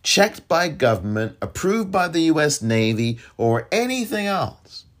checked by government, approved by the U.S. Navy, or anything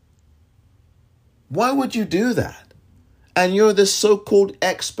else? Why would you do that? And you're this so-called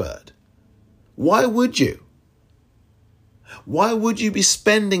expert. Why would you? Why would you be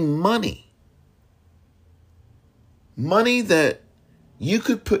spending money? Money that you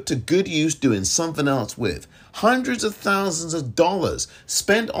could put to good use doing something else with. Hundreds of thousands of dollars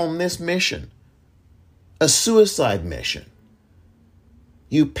spent on this mission. A suicide mission.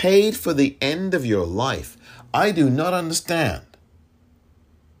 You paid for the end of your life. I do not understand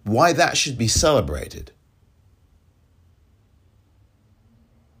why that should be celebrated.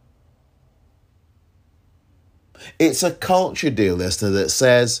 It's a culture, dear listener, that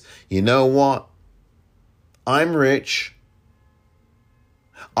says, you know what? I'm rich.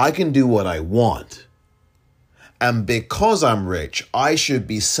 I can do what I want. And because I'm rich, I should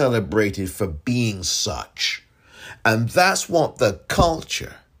be celebrated for being such. And that's what the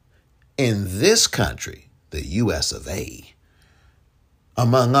culture in this country, the US of A,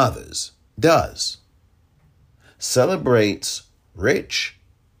 among others, does. Celebrates rich,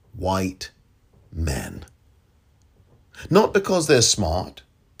 white men. Not because they're smart,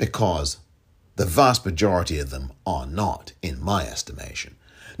 because the vast majority of them are not, in my estimation.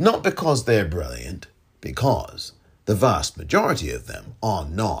 Not because they're brilliant, because the vast majority of them are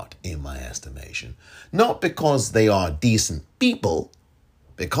not, in my estimation. Not because they are decent people,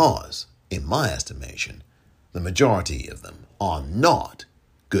 because, in my estimation, the majority of them are not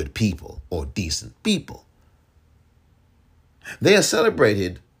good people or decent people. They are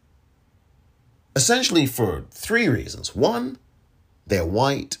celebrated essentially for three reasons. One, they're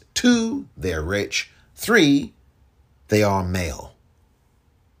white. Two, they're rich. Three, they are male.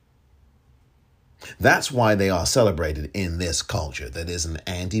 That's why they are celebrated in this culture that is an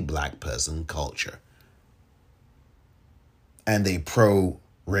anti-black person culture and a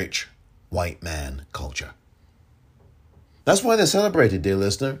pro-rich white man culture. That's why they're celebrated, dear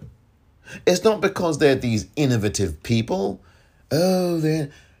listener. It's not because they're these innovative people.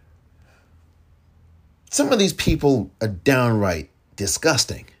 Some of these people are downright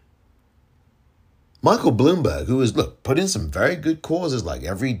disgusting. Michael Bloomberg, who has, put in some very good causes like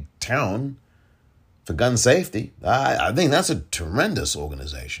Every Town for gun safety. I think that's a tremendous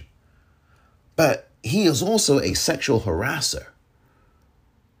organization. But he is also a sexual harasser.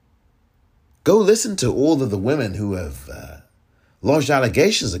 Go listen to all of the women who have lodged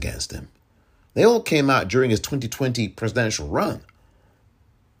allegations against him. They all came out during his 2020 presidential run.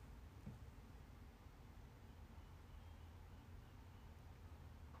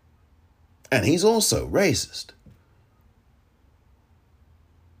 And he's also racist.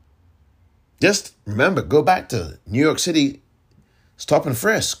 Just remember, go back to New York City stop and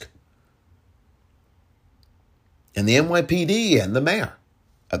frisk. And the NYPD and the mayor,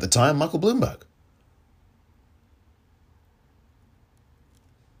 at the time, Michael Bloomberg.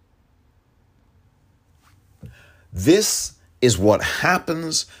 This is what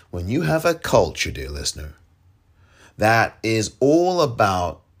happens when you have a culture, dear listener, that is all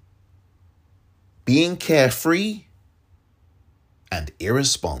about being carefree and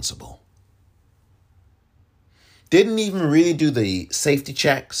irresponsible. Didn't even really do the safety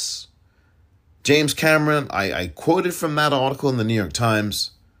checks. James Cameron, I quoted from that article in the New York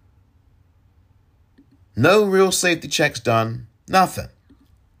Times. No real safety checks done, nothing.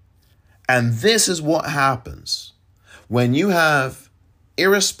 And this is what happens when you have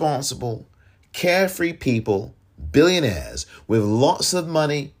irresponsible, carefree people, billionaires with lots of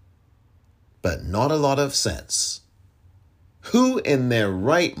money, but not a lot of sense. Who in their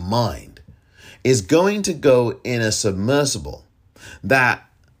right mind is going to go in a submersible that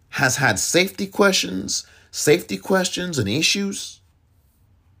has had safety questions and issues?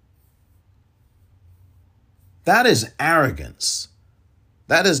 That is arrogance.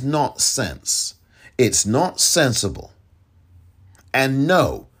 That is not sense. It's not sensible. And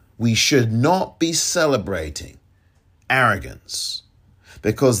no, we should not be celebrating arrogance,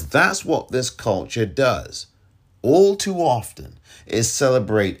 because that's what this culture does. All too often is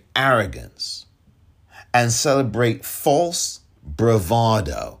celebrate arrogance and celebrate false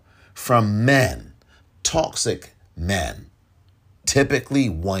bravado from men, toxic men, typically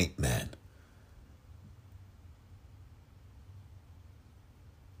white men.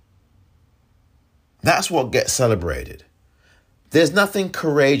 That's what gets celebrated. There's nothing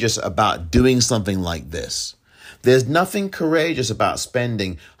courageous about doing something like this. There's nothing courageous about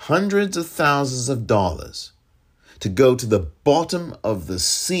spending hundreds of thousands of dollars to go to the bottom of the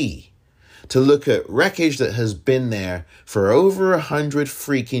sea to look at wreckage that has been there for over 100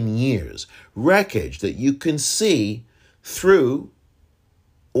 freaking years. Wreckage that you can see through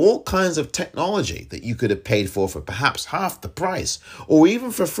all kinds of technology that you could have paid for perhaps half the price, or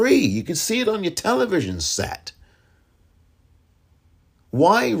even for free. You can see it on your television set.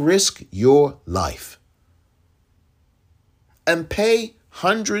 Why risk your life and pay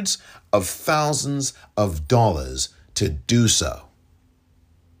hundreds of thousands of dollars to do so?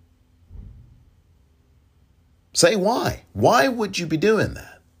 Say why. Why would you be doing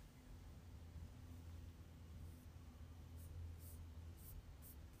that?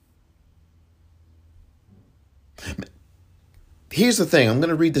 Here's the thing. I'm going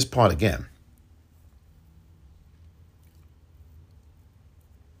to read this part again.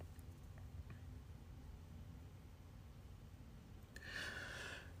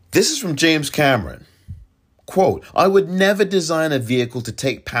 This is from James Cameron Quote, I would never design a vehicle to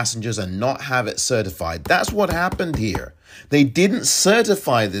take passengers and not have it certified. That's what happened here. They didn't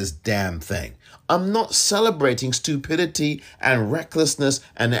certify this damn thing. I'm not celebrating stupidity and recklessness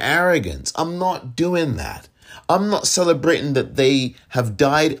and arrogance. I'm not doing that. I'm not celebrating that they have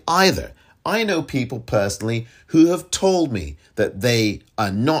died either. I know people personally who have told me that they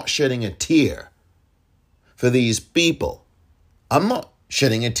are not shedding a tear for these people. I'm not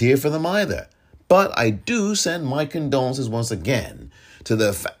shedding a tear for them either. But I do send my condolences once again to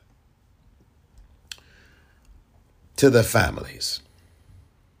the families.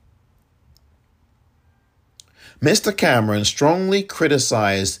 Mr. Cameron strongly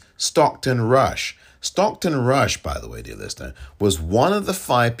criticized Stockton Rush. Stockton Rush, by the way, dear listener, was one of the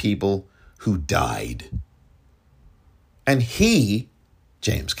 5 people who died. And he,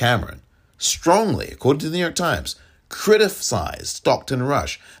 James Cameron, strongly, according to the New York Times, criticized Stockton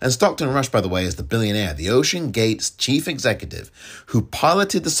Rush. And Stockton Rush, by the way, is the billionaire, the Ocean Gate's chief executive, who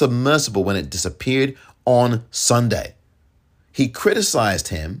piloted the submersible when it disappeared on Sunday. He criticized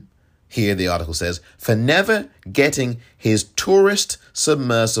him, here the article says, for never getting his tourist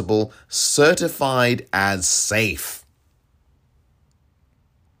submersible certified as safe.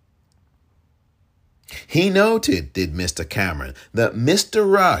 He noted, did Mr. Cameron, that Mr.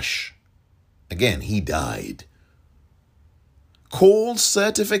 Rush, again, he died, called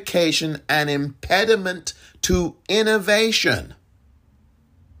certification an impediment to innovation.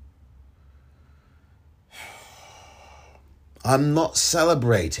 I'm not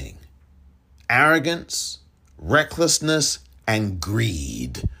celebrating arrogance, recklessness, and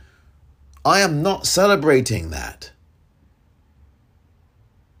greed. I am not celebrating that.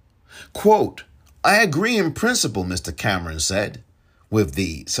 Quote, I agree in principle, Mr. Cameron said, with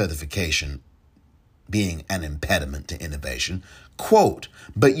the certification being an impediment to innovation. Quote,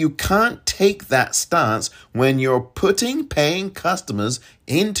 but you can't take that stance when you're putting paying customers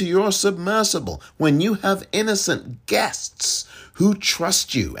into your submersible, when you have innocent guests who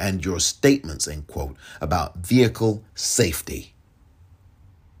trust you and your statements, end quote, about vehicle safety.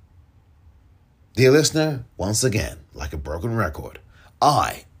 Dear listener, once again, like a broken record,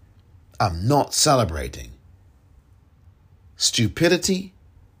 I am not celebrating stupidity,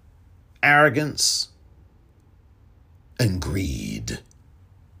 arrogance, and greed.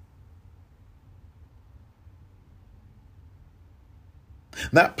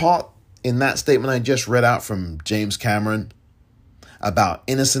 That part in that statement I just read out from James Cameron about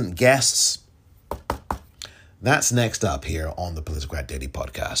innocent guests, that's next up here on the Politicrat Daily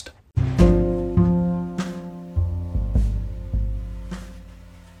Podcast.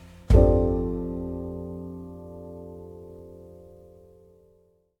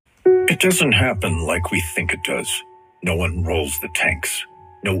 It doesn't happen like we think it does. No one rolls the tanks.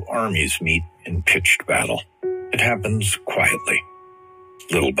 No armies meet in pitched battle. It happens quietly,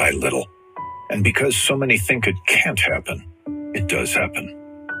 little by little. And because so many think it can't happen, it does happen.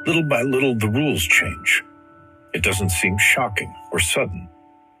 Little by little, the rules change. It doesn't seem shocking or sudden.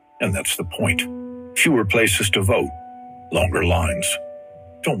 And that's the point. Fewer places to vote, longer lines.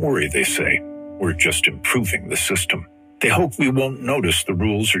 Don't worry, they say. We're just improving the system. They hope we won't notice the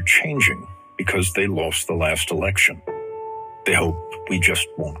rules are changing because they lost the last election. They hope we just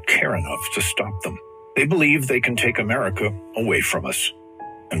won't care enough to stop them. They believe they can take America away from us,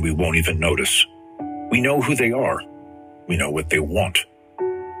 and we won't even notice. We know who they are. We know what they want.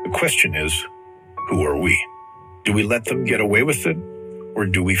 The question is, who are we? Do we let them get away with it, or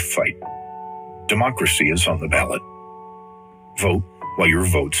do we fight? Democracy is on the ballot. Vote while your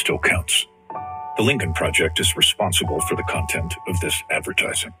vote still counts. The Lincoln Project is responsible for the content of this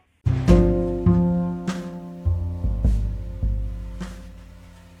advertising.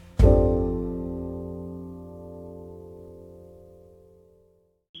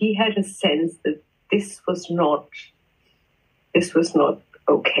 He had a sense that this was not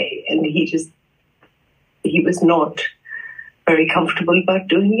okay, and he was not very comfortable about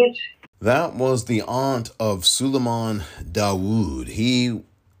doing it. That was the aunt of Suleiman Dawood. He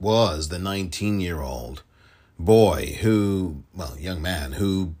was the 19-year-old boy young man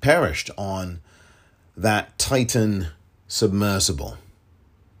who perished on that Titan submersible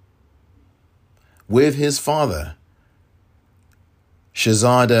with his father,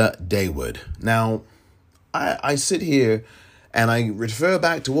 Shahzada Dawood. Now, I sit here and I refer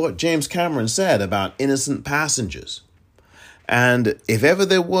back to what James Cameron said about innocent passengers. And if ever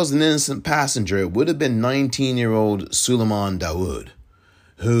there was an innocent passenger, it would have been 19-year-old Suleiman Dawood,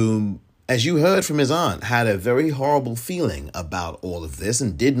 who, as you heard from his aunt, had a very horrible feeling about all of this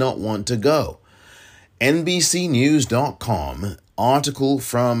and did not want to go. NBCnews.com Article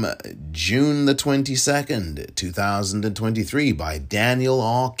from June the 22nd, 2023 by Daniel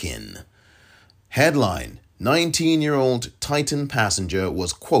Arkin. Headline, 19-year-old Titan passenger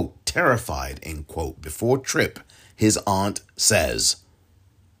was, quote, terrified, end quote, before trip, his aunt says.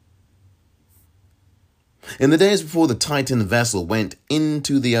 In the days before the Titan vessel went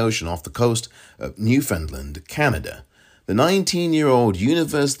into the ocean off the coast of Newfoundland, Canada, the 19-year-old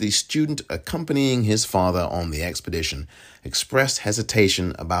university student accompanying his father on the expedition expressed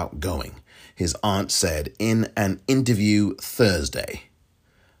hesitation about going, his aunt said in an interview Thursday.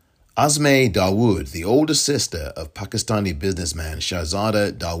 Azmeh Dawood, the older sister of Pakistani businessman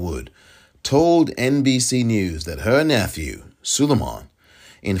Shahzada Dawood, told NBC News that her nephew, Suleiman,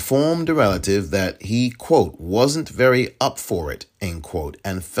 informed a relative that he, quote, wasn't very up for it, end quote,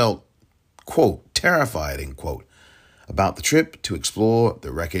 and felt, quote, terrified, end quote, about the trip to explore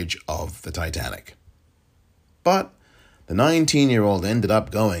the wreckage of the Titanic. But the 19-year-old ended up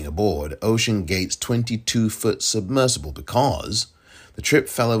going aboard Ocean Gate's 22-foot submersible because the trip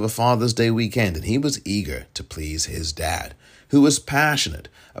fell over Father's Day weekend and he was eager to please his dad, who was passionate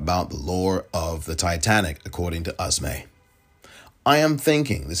about the lore of the Titanic, according to Azmeh. I am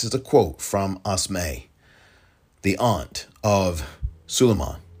thinking, this is a quote from Azmeh, the aunt of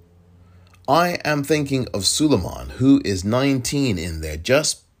Suleiman. I am thinking of Suleiman, who is 19 in there,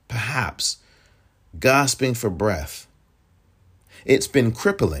 just perhaps gasping for breath. It's been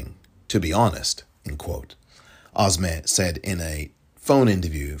crippling, to be honest, end quote. Azmeh said in a phone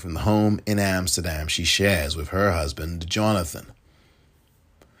interview from the home in Amsterdam she shares with her husband, Jonathan.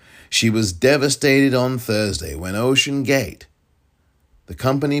 She was devastated on Thursday when Ocean Gate, the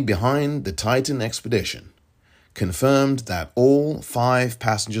company behind the Titan expedition, confirmed that all 5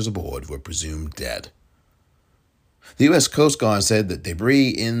 passengers aboard were presumed dead. The U.S. Coast Guard said that debris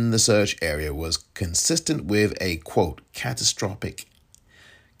in the search area was consistent with a, quote, catastrophic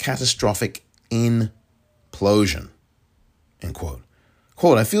implosion, end quote.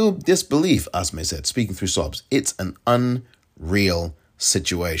 Quote, I feel disbelief, Azmeh said, speaking through sobs. It's an unreal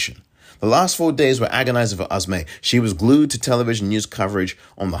situation. The last 4 days were agonizing for Azmeh. She was glued to television news coverage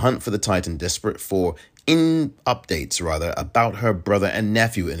on the hunt for the Titan, desperate for updates about her brother and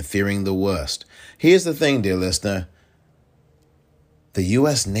nephew and fearing the worst. Here's the thing, dear listener. The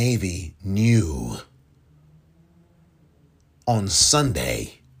U.S. Navy knew on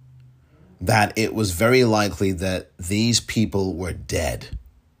Sunday that it was very likely that these people were dead.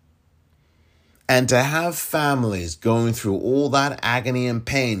 And to have families going through all that agony and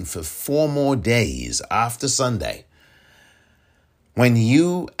pain for 4 more days after Sunday, when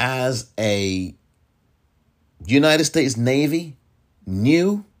you as a United States Navy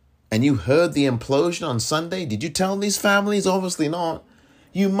knew and you heard the implosion on Sunday, did you tell these families? Obviously not.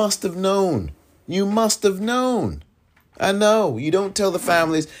 You must have known. You must have known. I know, you don't tell the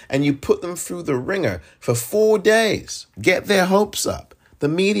families and you put them through the ringer for 4 days. Get their hopes up. The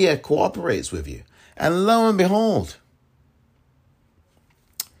media cooperates with you. And lo and behold.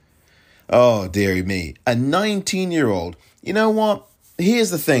 Oh, dearie me. A 19-year-old. You know what? Here's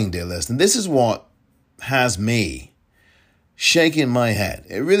the thing, dear listener. This is what has me shaking my head.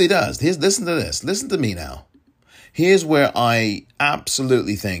 It really does. Listen to this. Listen to me now. Here's where I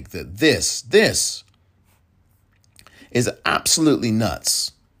absolutely think that this is absolutely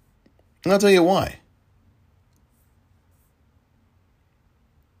nuts. And I'll tell you why.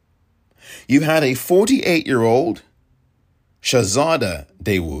 You had a 48-year-old Shahzada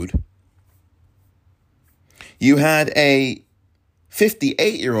Dawood. You had a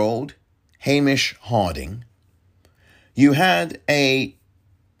 58-year-old Hamish Harding. You had a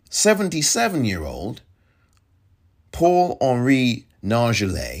 77-year-old Paul-Henri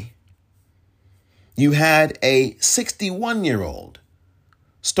Nigel. You had a 61-year-old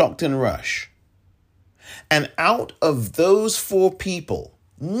Stockton Rush. And out of those 4 people,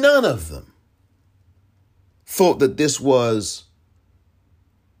 none of them thought that this was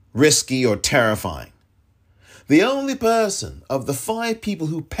risky or terrifying. The only person of the 5 people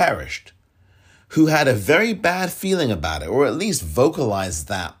who perished who had a very bad feeling about it, or at least vocalized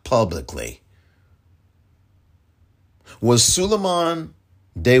that publicly, was Suleiman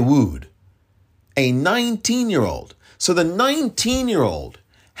Dawood, a 19-year-old. So the 19-year-old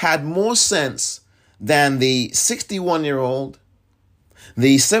had more sense than the 61-year-old,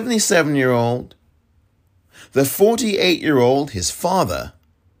 the 77-year-old, the 48-year-old, his father,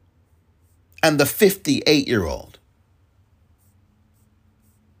 and the 58-year-old.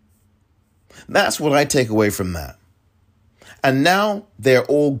 That's what I take away from that. And now they're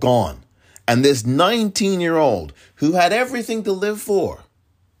all gone. And this 19-year-old who had everything to live for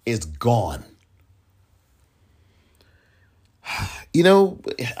is gone. You know,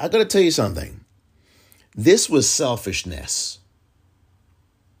 I got to tell you something. This was selfishness.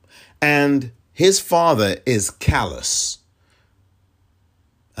 And his father is callous.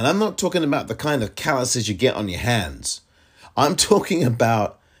 And I'm not talking about the kind of calluses you get on your hands. I'm talking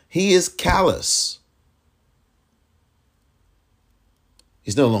about he is callous.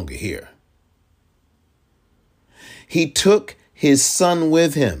 He's no longer here. He took his son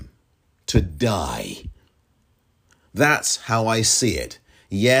with him to die. That's how I see it.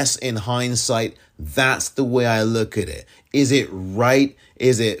 Yes, in hindsight, that's the way I look at it. Is it right?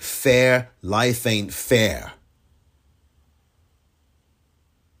 Is it fair? Life ain't fair.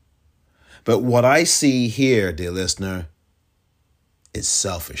 But what I see here, dear listener, is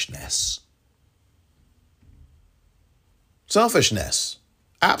selfishness. Selfishness.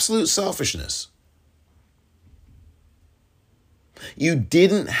 Absolute selfishness. You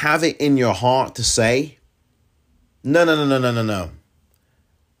didn't have it in your heart to say, no.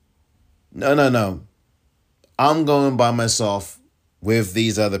 I'm going by myself with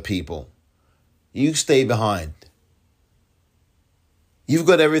these other people. You stay behind. You've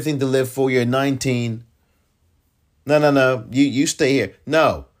got everything to live for. You're 19. No. You stay here.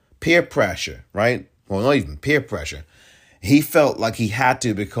 No. Peer pressure, right? Well, not even peer pressure. He felt like he had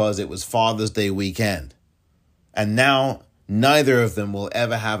to because it was Father's Day weekend. And now neither of them will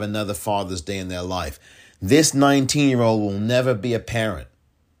ever have another Father's Day in their life. This 19-year-old will never be a parent.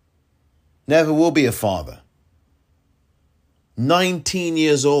 Never will be a father. 19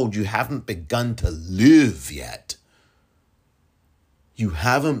 years old, you haven't begun to live yet. You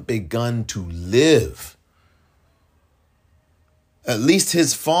haven't begun to live. At least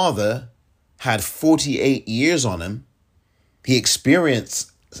his father had 48 years on him. He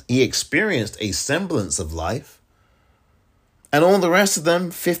experienced a semblance of life. And all the rest of them,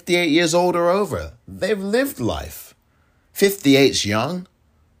 58 years old or over. They've lived life. 58's young.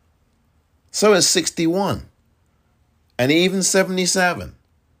 So is 61. And even 77.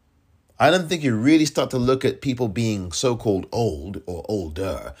 I don't think you really start to look at people being so-called old or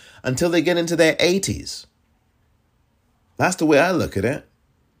older until they get into their 80s. That's the way I look at it.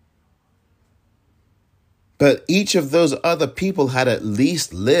 But each of those other people had at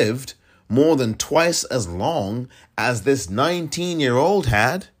least lived more than twice as long as this 19-year-old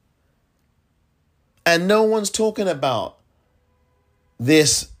had. And no one's talking about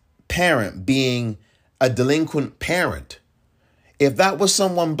this parent being a delinquent parent. If that was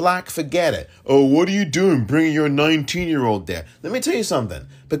someone black, forget it. Oh, what are you doing bringing your 19-year-old there? Let me tell you something,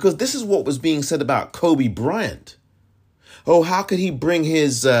 because this is what was being said about Kobe Bryant. Oh, how could he bring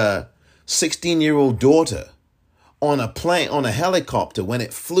his 16-year-old daughter on a plane, on a helicopter when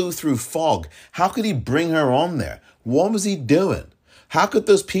it flew through fog? How could he bring her on there? What was he doing? How could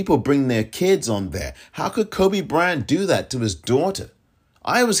those people bring their kids on there? How could Kobe Bryant do that to his daughter?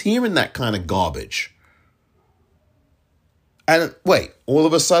 I was hearing that kind of garbage. And wait, all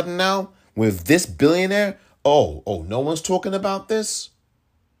of a sudden now, with this billionaire, oh, no one's talking about this?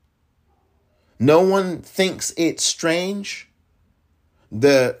 No one thinks it's strange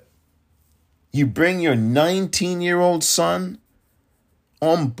that you bring your 19-year-old son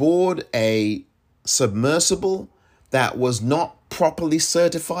on board a submersible that was not properly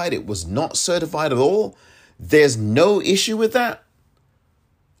certified. It was not certified at all. There's no issue with that.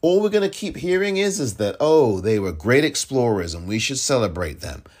 All we're going to keep hearing is that, oh, they were great explorers and we should celebrate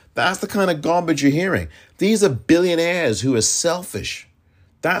them. That's the kind of garbage you're hearing. These are billionaires who are selfish.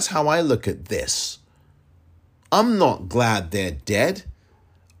 That's how I look at this. I'm not glad they're dead.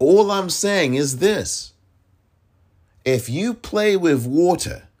 All I'm saying is this. If you play with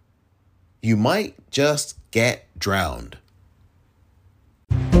water, you might just get drowned.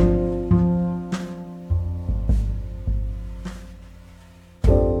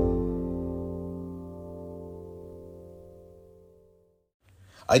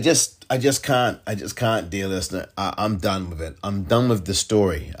 I just can't, dear listener. I'm done with it. I'm done with the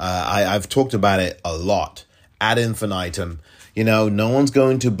story. I've talked about it a lot, ad infinitum. You know, no one's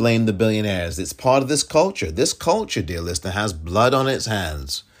going to blame the billionaires. It's part of this culture. This culture, dear listener, has blood on its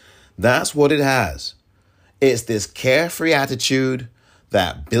hands. That's what it has. It's this carefree attitude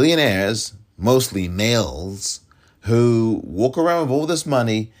that billionaires, mostly males, who walk around with all this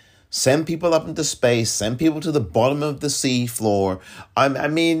money, send people up into space, send people to the bottom of the sea floor. I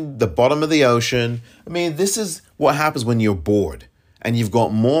mean, the bottom of the ocean. I mean, this is what happens when you're bored and you've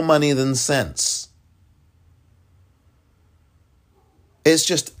got more money than sense. It's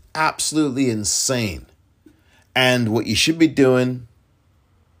just absolutely insane. And what you should be doing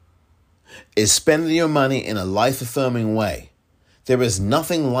is spending your money in a life-affirming way. There is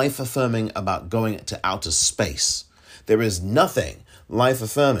nothing life-affirming about going to outer space. There is nothing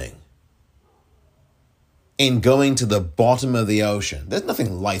life-affirming in going to the bottom of the ocean. There's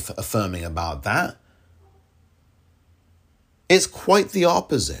nothing life-affirming about that. It's quite the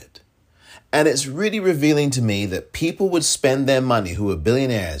opposite. And it's really revealing to me that people would spend their money who are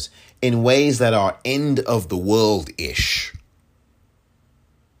billionaires in ways that are end-of-the-world-ish.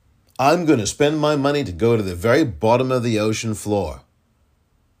 I'm going to spend my money to go to the very bottom of the ocean floor.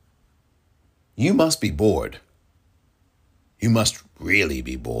 You must be bored. You must really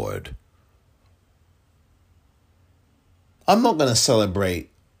be bored. I'm not going to celebrate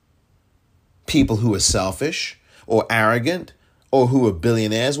people who are selfish or arrogant or who are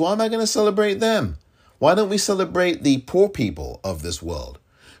billionaires. Why am I going to celebrate them? Why don't we celebrate the poor people of this world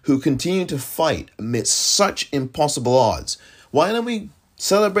who continue to fight amidst such impossible odds? Why don't we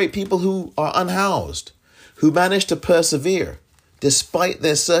celebrate people who are unhoused, who manage to persevere despite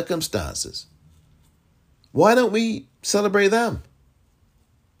their circumstances? Why don't we celebrate them?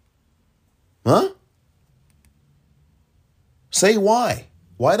 Huh? Say why.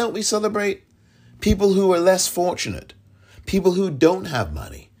 Why don't we celebrate people who are less fortunate, people who don't have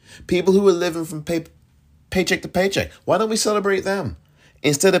money, people who are living from paycheck to paycheck? Why don't we celebrate them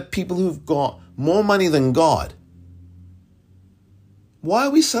instead of people who've got more money than God? Why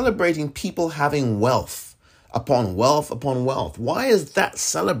are we celebrating people having wealth upon wealth upon wealth? Why is that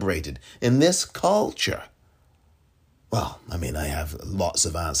celebrated in this culture? Well, I mean, I have lots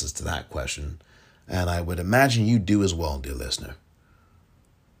of answers to that question, and I would imagine you do as well, dear listener.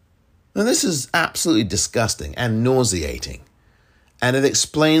 And this is absolutely disgusting and nauseating, and it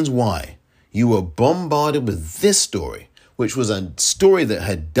explains why you were bombarded with this story, which was a story that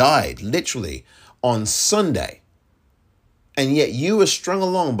had died literally on Sunday, and yet you were strung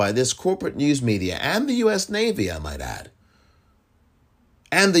along by this corporate news media and the U.S. Navy, I might add,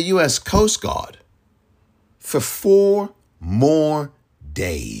 and the U.S. Coast Guard for 4 more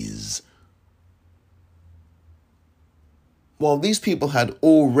days. Well, these people had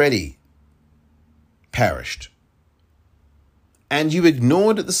already perished, and you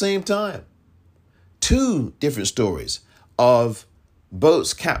ignored at the same time 2 different stories of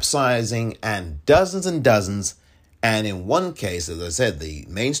boats capsizing and dozens, and in one case, as I said, the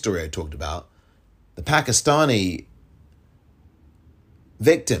main story I talked about, the Pakistani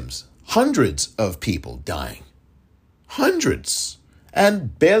victims, hundreds of people dying. Hundreds.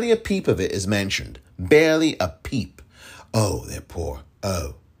 And barely a peep of it is mentioned. Barely a peep. Oh, they're poor.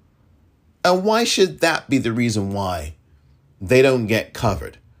 Oh. And why should that be the reason why they don't get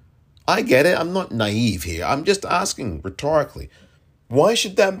covered? I get it. I'm not naive here. I'm just asking rhetorically. Why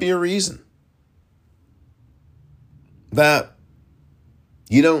should that be a reason that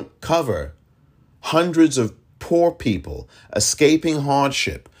you don't cover hundreds of poor people escaping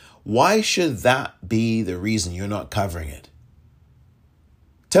hardship? Why should that be the reason you're not covering it?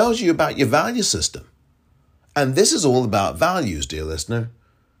 Tells you about your value system. And this is all about values, dear listener.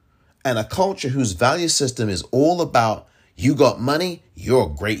 And a culture whose value system is all about you got money, you're a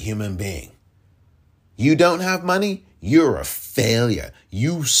great human being. You don't have money, you're a failure.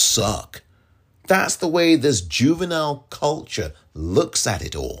 You suck. That's the way this juvenile culture looks at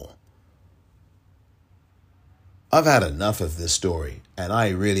it all. I've had enough of this story, and I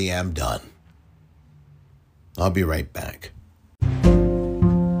really am done. I'll be right back.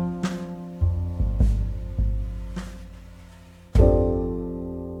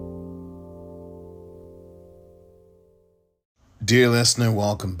 Dear listener,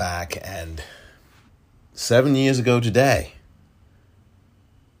 welcome back. And 7 years ago today,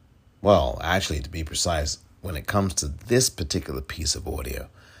 well, actually, to be precise, when it comes to this particular piece of audio,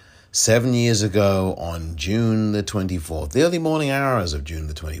 7 years ago on June the 24th, the early morning hours of June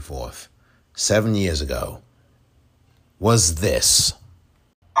the 24th, 7 years ago, was this.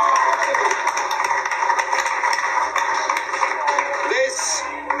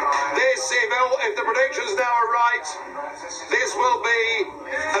 If the predictions now are right, this will be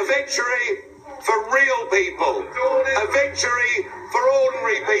a victory for real people, a victory for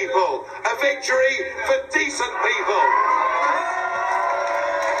ordinary people, a victory for decent people.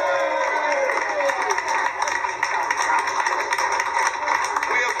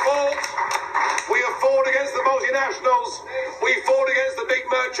 We have fought against the multinationals, we fought against the big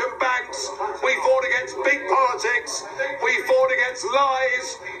merchant banks, we fought against big politics, we fought against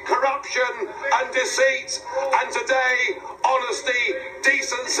lies, corruption and deceit, and today, honesty,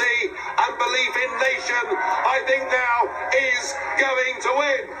 decency and belief in nation, I think now is going to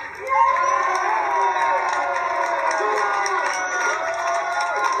win.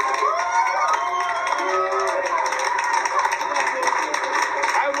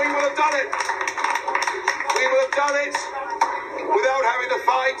 And we will have done it. We will have done it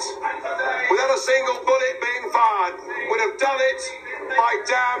without a single bullet being fired. We'd have done it by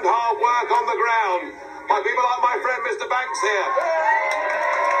damned hard work on the ground, by people like my friend Mr. Banks here.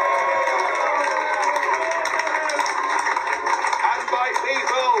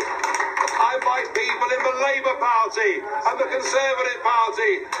 And by people in the Labour Party and the Conservative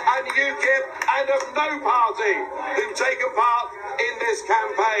Party and UKIP and of no party who've taken part in this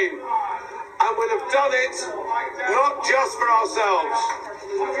campaign. And we'll have done it not just for ourselves,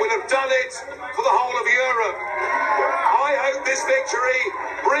 we'll have done it for the whole of Europe. I hope this victory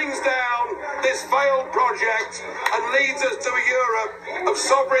brings down this failed project and leads us to a Europe of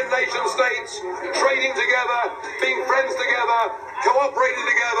sovereign nation states, trading together, being friends together, cooperating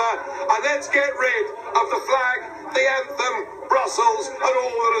together, and let's get rid of the flag, the anthem, Brussels, and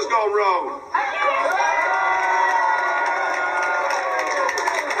all that has gone wrong.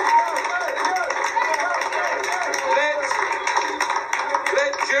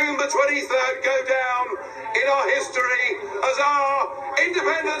 Let June the 23rd go down in our history as our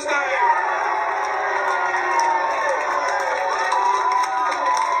Independence Day.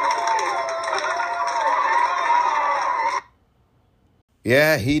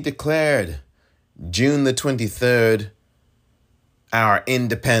 Yeah, he declared June the 23rd our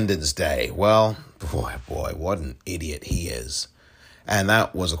Independence Day. Well, boy, what an idiot he is. And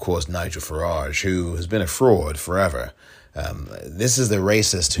that was, of course, Nigel Farage, who has been a fraud forever. This is the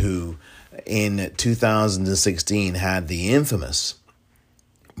racist who, in 2016, had the infamous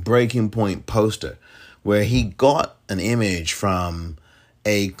Breaking Point poster where he got an image from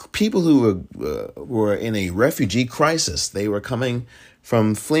people who were in a refugee crisis. They were coming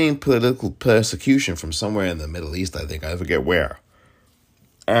from fleeing political persecution from somewhere in the Middle East, I think. I forget where.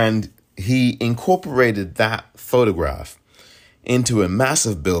 And he incorporated that photograph into a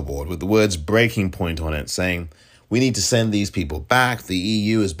massive billboard with the words Breaking Point on it, saying, we need to send these people back. The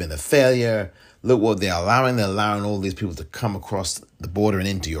EU has been a failure. Look what they're allowing. They're allowing all these people to come across the border and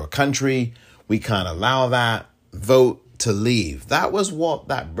into your country. We can't allow that. Vote to leave. That was what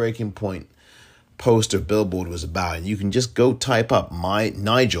that Breaking Point poster billboard was about. And you can just go type up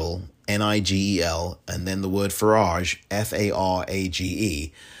Nigel, Nigel, and then the word Farage,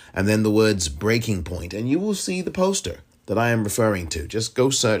 Farage, and then the words Breaking Point, and you will see the poster that I am referring to. Just go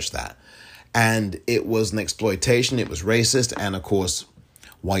search that. And it was an exploitation. It was racist. And of course,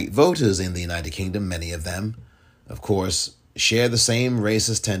 white voters in the United Kingdom, many of them, of course, share the same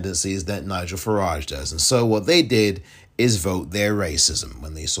racist tendencies that Nigel Farage does. And so what they did is vote their racism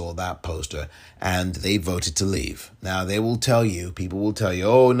when they saw that poster, and they voted to leave. Now, people will tell you,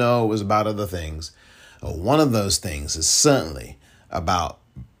 oh, no, it was about other things. One of those things is certainly about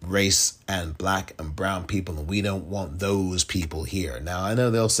race and black and brown people, and we don't want those people here. Now, I know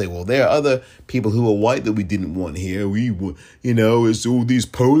they'll say, well, there are other people who are white that we didn't want here. It's all these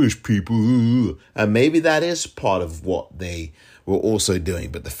Polish people. And maybe that is part of what they were also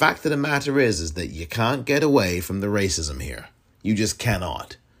doing. But the fact of the matter is that you can't get away from the racism here. You just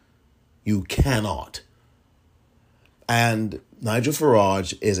cannot. You cannot. And Nigel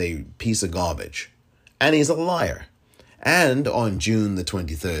Farage is a piece of garbage. And he's a liar. And on June the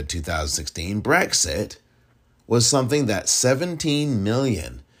 23rd, 2016, Brexit was something that 17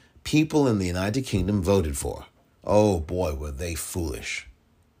 million people in the United Kingdom voted for. Oh boy, were they foolish.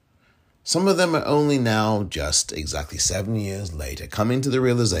 Some of them are only now, just exactly 7 years later, coming to the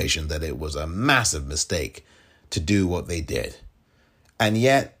realization that it was a massive mistake to do what they did. And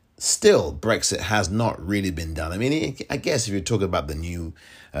yet, still, Brexit has not really been done. I mean, I guess if you're talking about the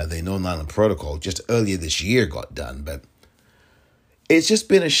Northern Ireland Protocol, just earlier this year got done, but it's just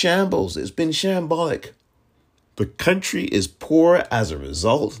been a shambles. It's been shambolic. The country is poor as a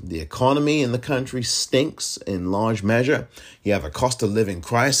result. The economy in the country stinks in large measure. You have a cost of living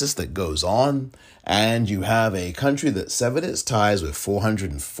crisis that goes on, and you have a country that severed its ties with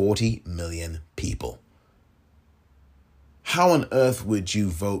 440 million people. How on earth would you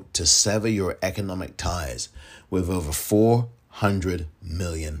vote to sever your economic ties with over 400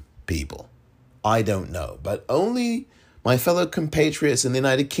 million people? I don't know, but only my fellow compatriots in the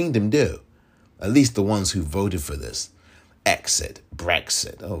United Kingdom do. At least the ones who voted for this. Exit,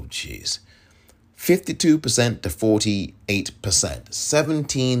 Brexit, oh jeez. 52% to 48%.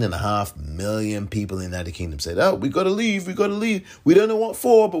 17.5 million people in the United Kingdom said, oh, we got to leave. We don't know what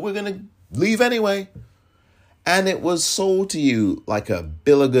for, but we're going to leave anyway. And it was sold to you like a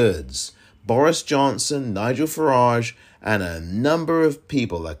bill of goods. Boris Johnson, Nigel Farage, and a number of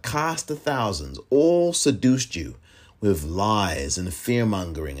people, a cast of thousands, all seduced you with lies and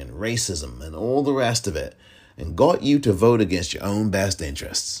fear-mongering and racism and all the rest of it, and got you to vote against your own best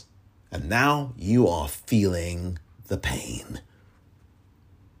interests. And now you are feeling the pain.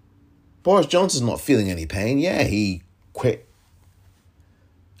 Boris Johnson's not feeling any pain. Yeah, he quit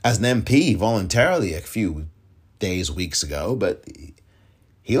as an MP voluntarily a few days, weeks ago, but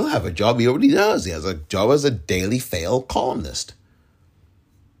he'll have a job. He already does. He has a job as a Daily Fail columnist.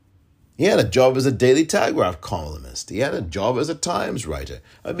 He had a job as a Daily Telegraph columnist. He had a job as a Times writer.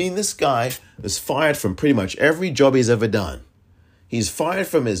 I mean, this guy is fired from pretty much every job he's ever done. He's fired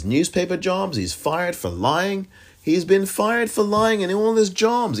from his newspaper jobs. He's fired for lying. He's been fired for lying in all his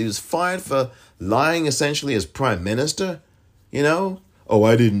jobs. He was fired for lying essentially as prime minister. You know? Oh,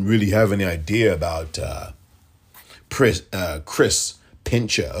 I didn't really have any idea about Chris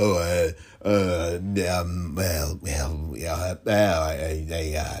Pincher.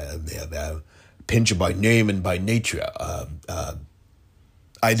 Pincher by name and by nature.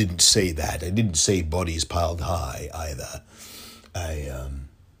 I didn't say that. I didn't say bodies piled high either.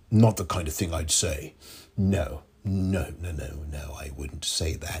 Not the kind of thing I'd say. No, I wouldn't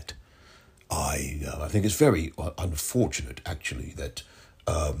say that. I think it's very unfortunate, actually, that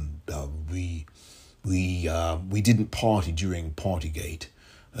we didn't party during Partygate,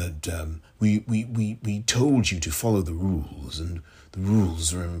 and we told you to follow the rules, and the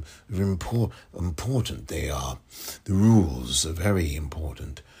rules are important. They are. The rules are very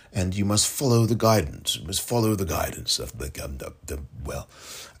important, and you must follow the guidance. You must follow the guidance of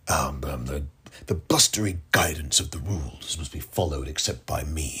the blustery guidance of the rules must be followed, except by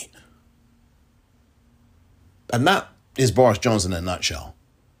me. And that is Boris Johnson in a nutshell.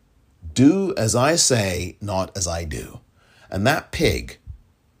 Do as I say, not as I do. And that pig,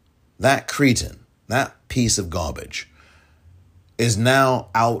 that cretin, that piece of garbage is now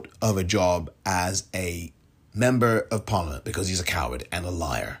out of a job as a member of parliament because he's a coward and a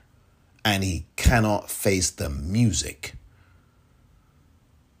liar. And he cannot face the music.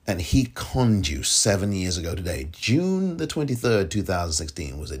 And he conned you 7 years ago today. June the 23rd,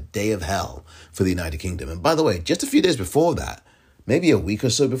 2016 was a day of hell for the United Kingdom. And by the way, just a few days before that, maybe a week or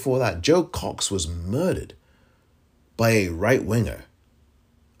so before that, Joe Cox was murdered by a right-winger.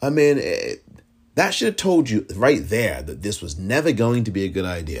 I mean, that should have told you right there that this was never going to be a good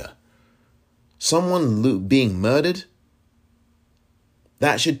idea. Someone being murdered,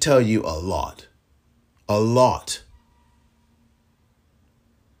 that should tell you a lot. A lot.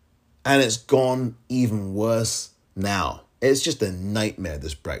 And it's gone even worse now. It's just a nightmare,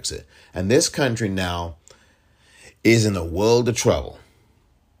 this Brexit. And this country now is in a world of trouble.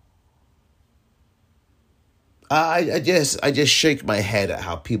 I just shake my head at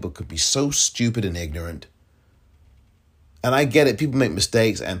how people could be so stupid and ignorant. And I get it. People make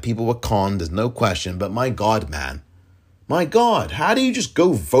mistakes and people were conned. There's no question. But my God, man. My God, how do you just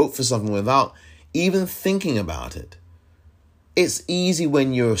go vote for something without even thinking about it? It's easy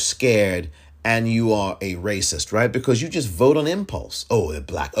when you're scared and you are a racist, right? Because you just vote on impulse. Oh, they're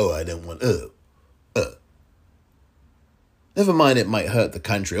black. Oh, I don't want, Never mind, it might hurt the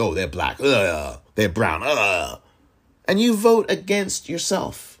country. Oh, they're black. They're brown. And you vote against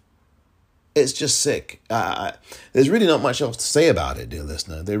yourself. It's just sick. There's really not much else to say about it, dear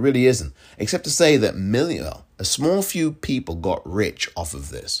listener. There really isn't. Except to say that a small few people got rich off of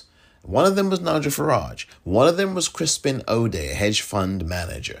this. One of them was Nigel Farage. One of them was Crispin O'Day, a hedge fund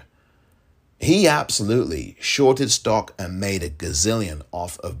manager. He absolutely shorted stock and made a gazillion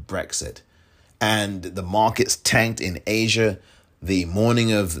off of Brexit. And the markets tanked in Asia the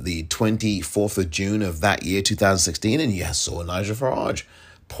morning of the 24th of June of that year, 2016. And you saw Nigel Farage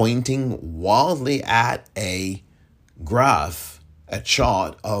pointing wildly at a graph, a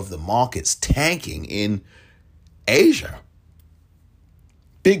chart of the markets tanking in Asia.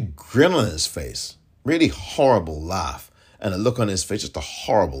 Big grin on his face, really horrible laugh, and a look on his face, just a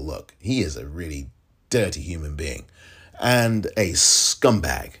horrible look. He is a really dirty human being and a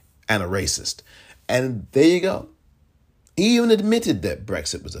scumbag and a racist. And there you go. He even admitted that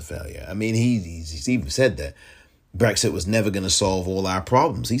Brexit was a failure. I mean, he's even said that Brexit was never going to solve all our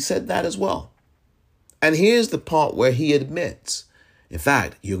problems. He said that as well. And here's the part where he admits. In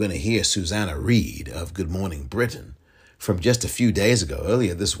fact, you're going to hear Susanna Reid of Good Morning Britain from just a few days ago,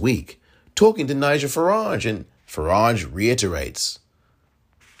 earlier this week, talking to Nigel Farage. And Farage reiterates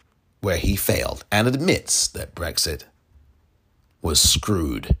where he failed and admits that Brexit was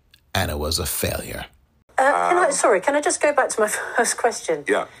screwed and it was a failure. Can I just go back to my first question?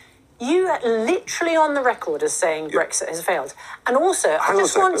 Yeah. You are literally on the record as saying Brexit has failed. And also, I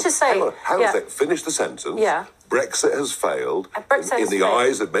just want to say... Hang on a second. Finish the sentence. Yeah. Brexit has failed Brexit in the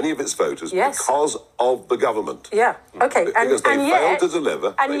eyes of many of its voters because of the government. Yeah, okay. Because they failed to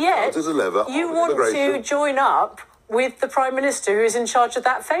deliver. And yet, you on want immigration. to join up with the Prime Minister who is in charge of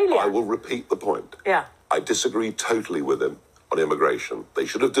that failure. I will repeat the point. Yeah. I disagree totally with him on immigration. They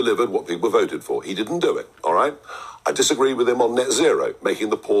should have delivered what people voted for. He didn't do it, all right? I disagree with him on net zero, making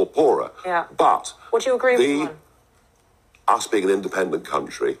the poor poorer. Yeah. But what do you agree with him on? Us being an independent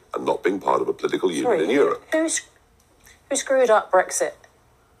country and not being part of a political union in Europe. Who screwed up Brexit?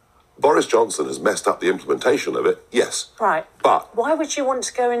 Boris Johnson has messed up the implementation of it, yes. Right. But why would you want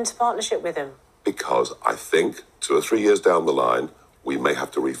to go into partnership with him? Because I think 2 or 3 years down the line, we may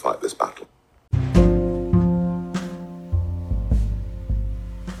have to refight this battle.